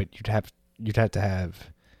 I mean, but you'd have to have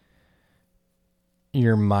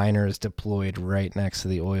your miners deployed right next to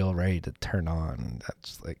the oil ready to turn on.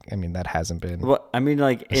 That's like, I mean, that hasn't been. Well, I mean,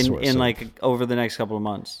 like in like over the next couple of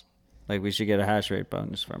months, like we should get a hash rate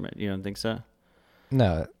bonus from it. You don't think so?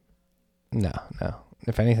 No.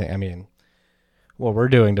 If anything, I mean, what we're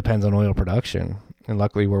doing depends on oil production, and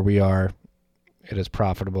luckily where we are, it is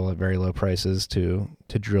profitable at very low prices to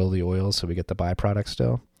drill the oil, so we get the byproduct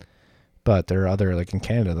still. But there are other, like in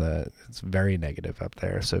Canada, it's very negative up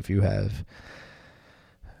there. So if you have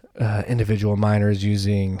individual miners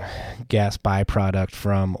using gas byproduct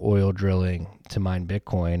from oil drilling to mine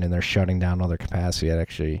Bitcoin, and they're shutting down all their capacity, that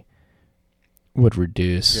actually would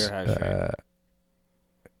reduce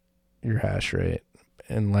your hash rate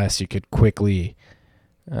unless you could quickly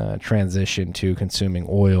transition to consuming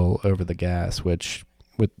oil over the gas, which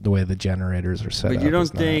with the way the generators are set up. But you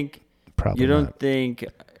don't think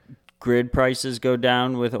grid prices go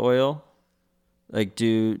down with oil? Like,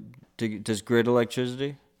 does grid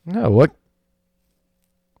electricity? No, what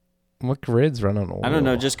grids run on oil? I don't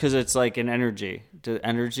know, just because it's like an energy. Does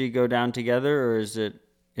energy go down together, or is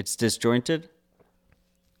it's disjointed?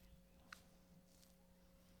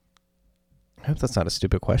 I hope that's not a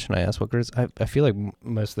stupid question I asked. What grids? I feel like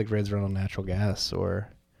most of the grids run on natural gas or...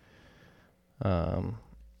 damn.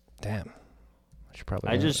 I should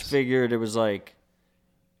probably know just figured it was like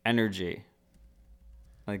energy.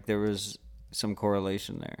 Like there was some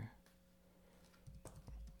correlation there.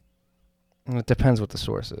 It depends what the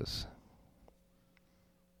source is.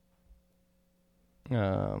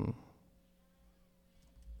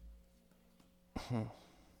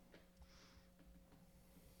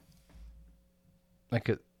 I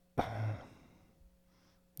could...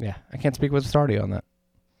 Yeah, I can't speak with authority on that.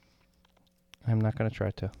 I'm not going to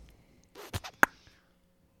try to.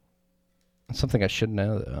 It's something I should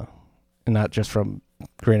know, though. And not just from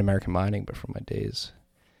Great American Mining, but from my days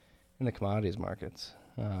in the commodities markets.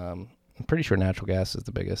 I'm pretty sure natural gas is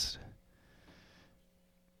the biggest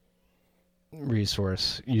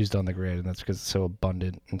resource used on the grid, and that's because it's so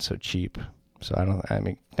abundant and so cheap. So I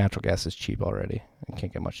mean, natural gas is cheap already. It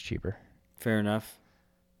can't get much cheaper. Fair enough.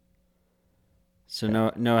 So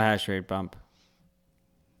no hash rate bump.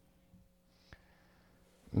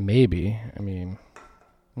 Maybe. I mean,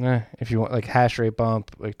 if you want like hash rate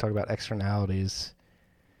bump, like talk about externalities.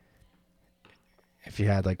 If you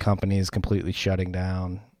had like companies completely shutting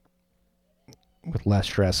down with less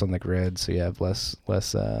stress on the grid, so you have less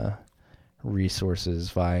resources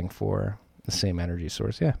vying for the same energy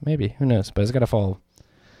source. Yeah, maybe. Who knows? But it's got to fall.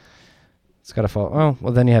 Oh,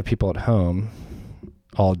 well, then you have people at home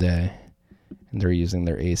all day, and they're using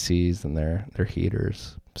their ACs and their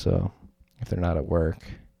heaters. So if they're not at work,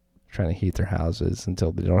 trying to heat their houses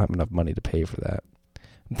until they don't have enough money to pay for that.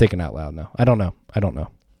 I'm thinking out loud now. I don't know.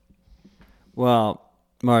 Well,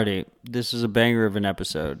 Marty, this is a banger of an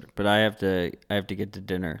episode, but I have to get to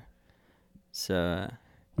dinner. So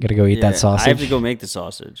you gotta go eat that sausage. I have to go make the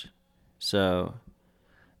sausage. So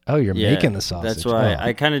oh, you're making the sausage. That's why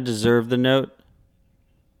I kind of deserve the note,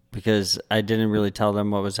 because I didn't really tell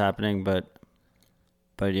them what was happening, but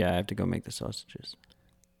yeah, I have to go make the sausages.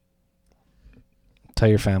 Tell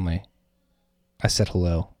your family I said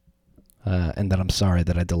hello, and that I'm sorry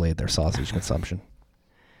that I delayed their sausage consumption.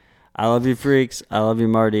 I love you, freaks. I love you,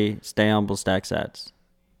 Marty. Stay humble, stack sats.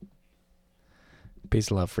 Peace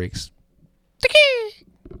and love, freaks.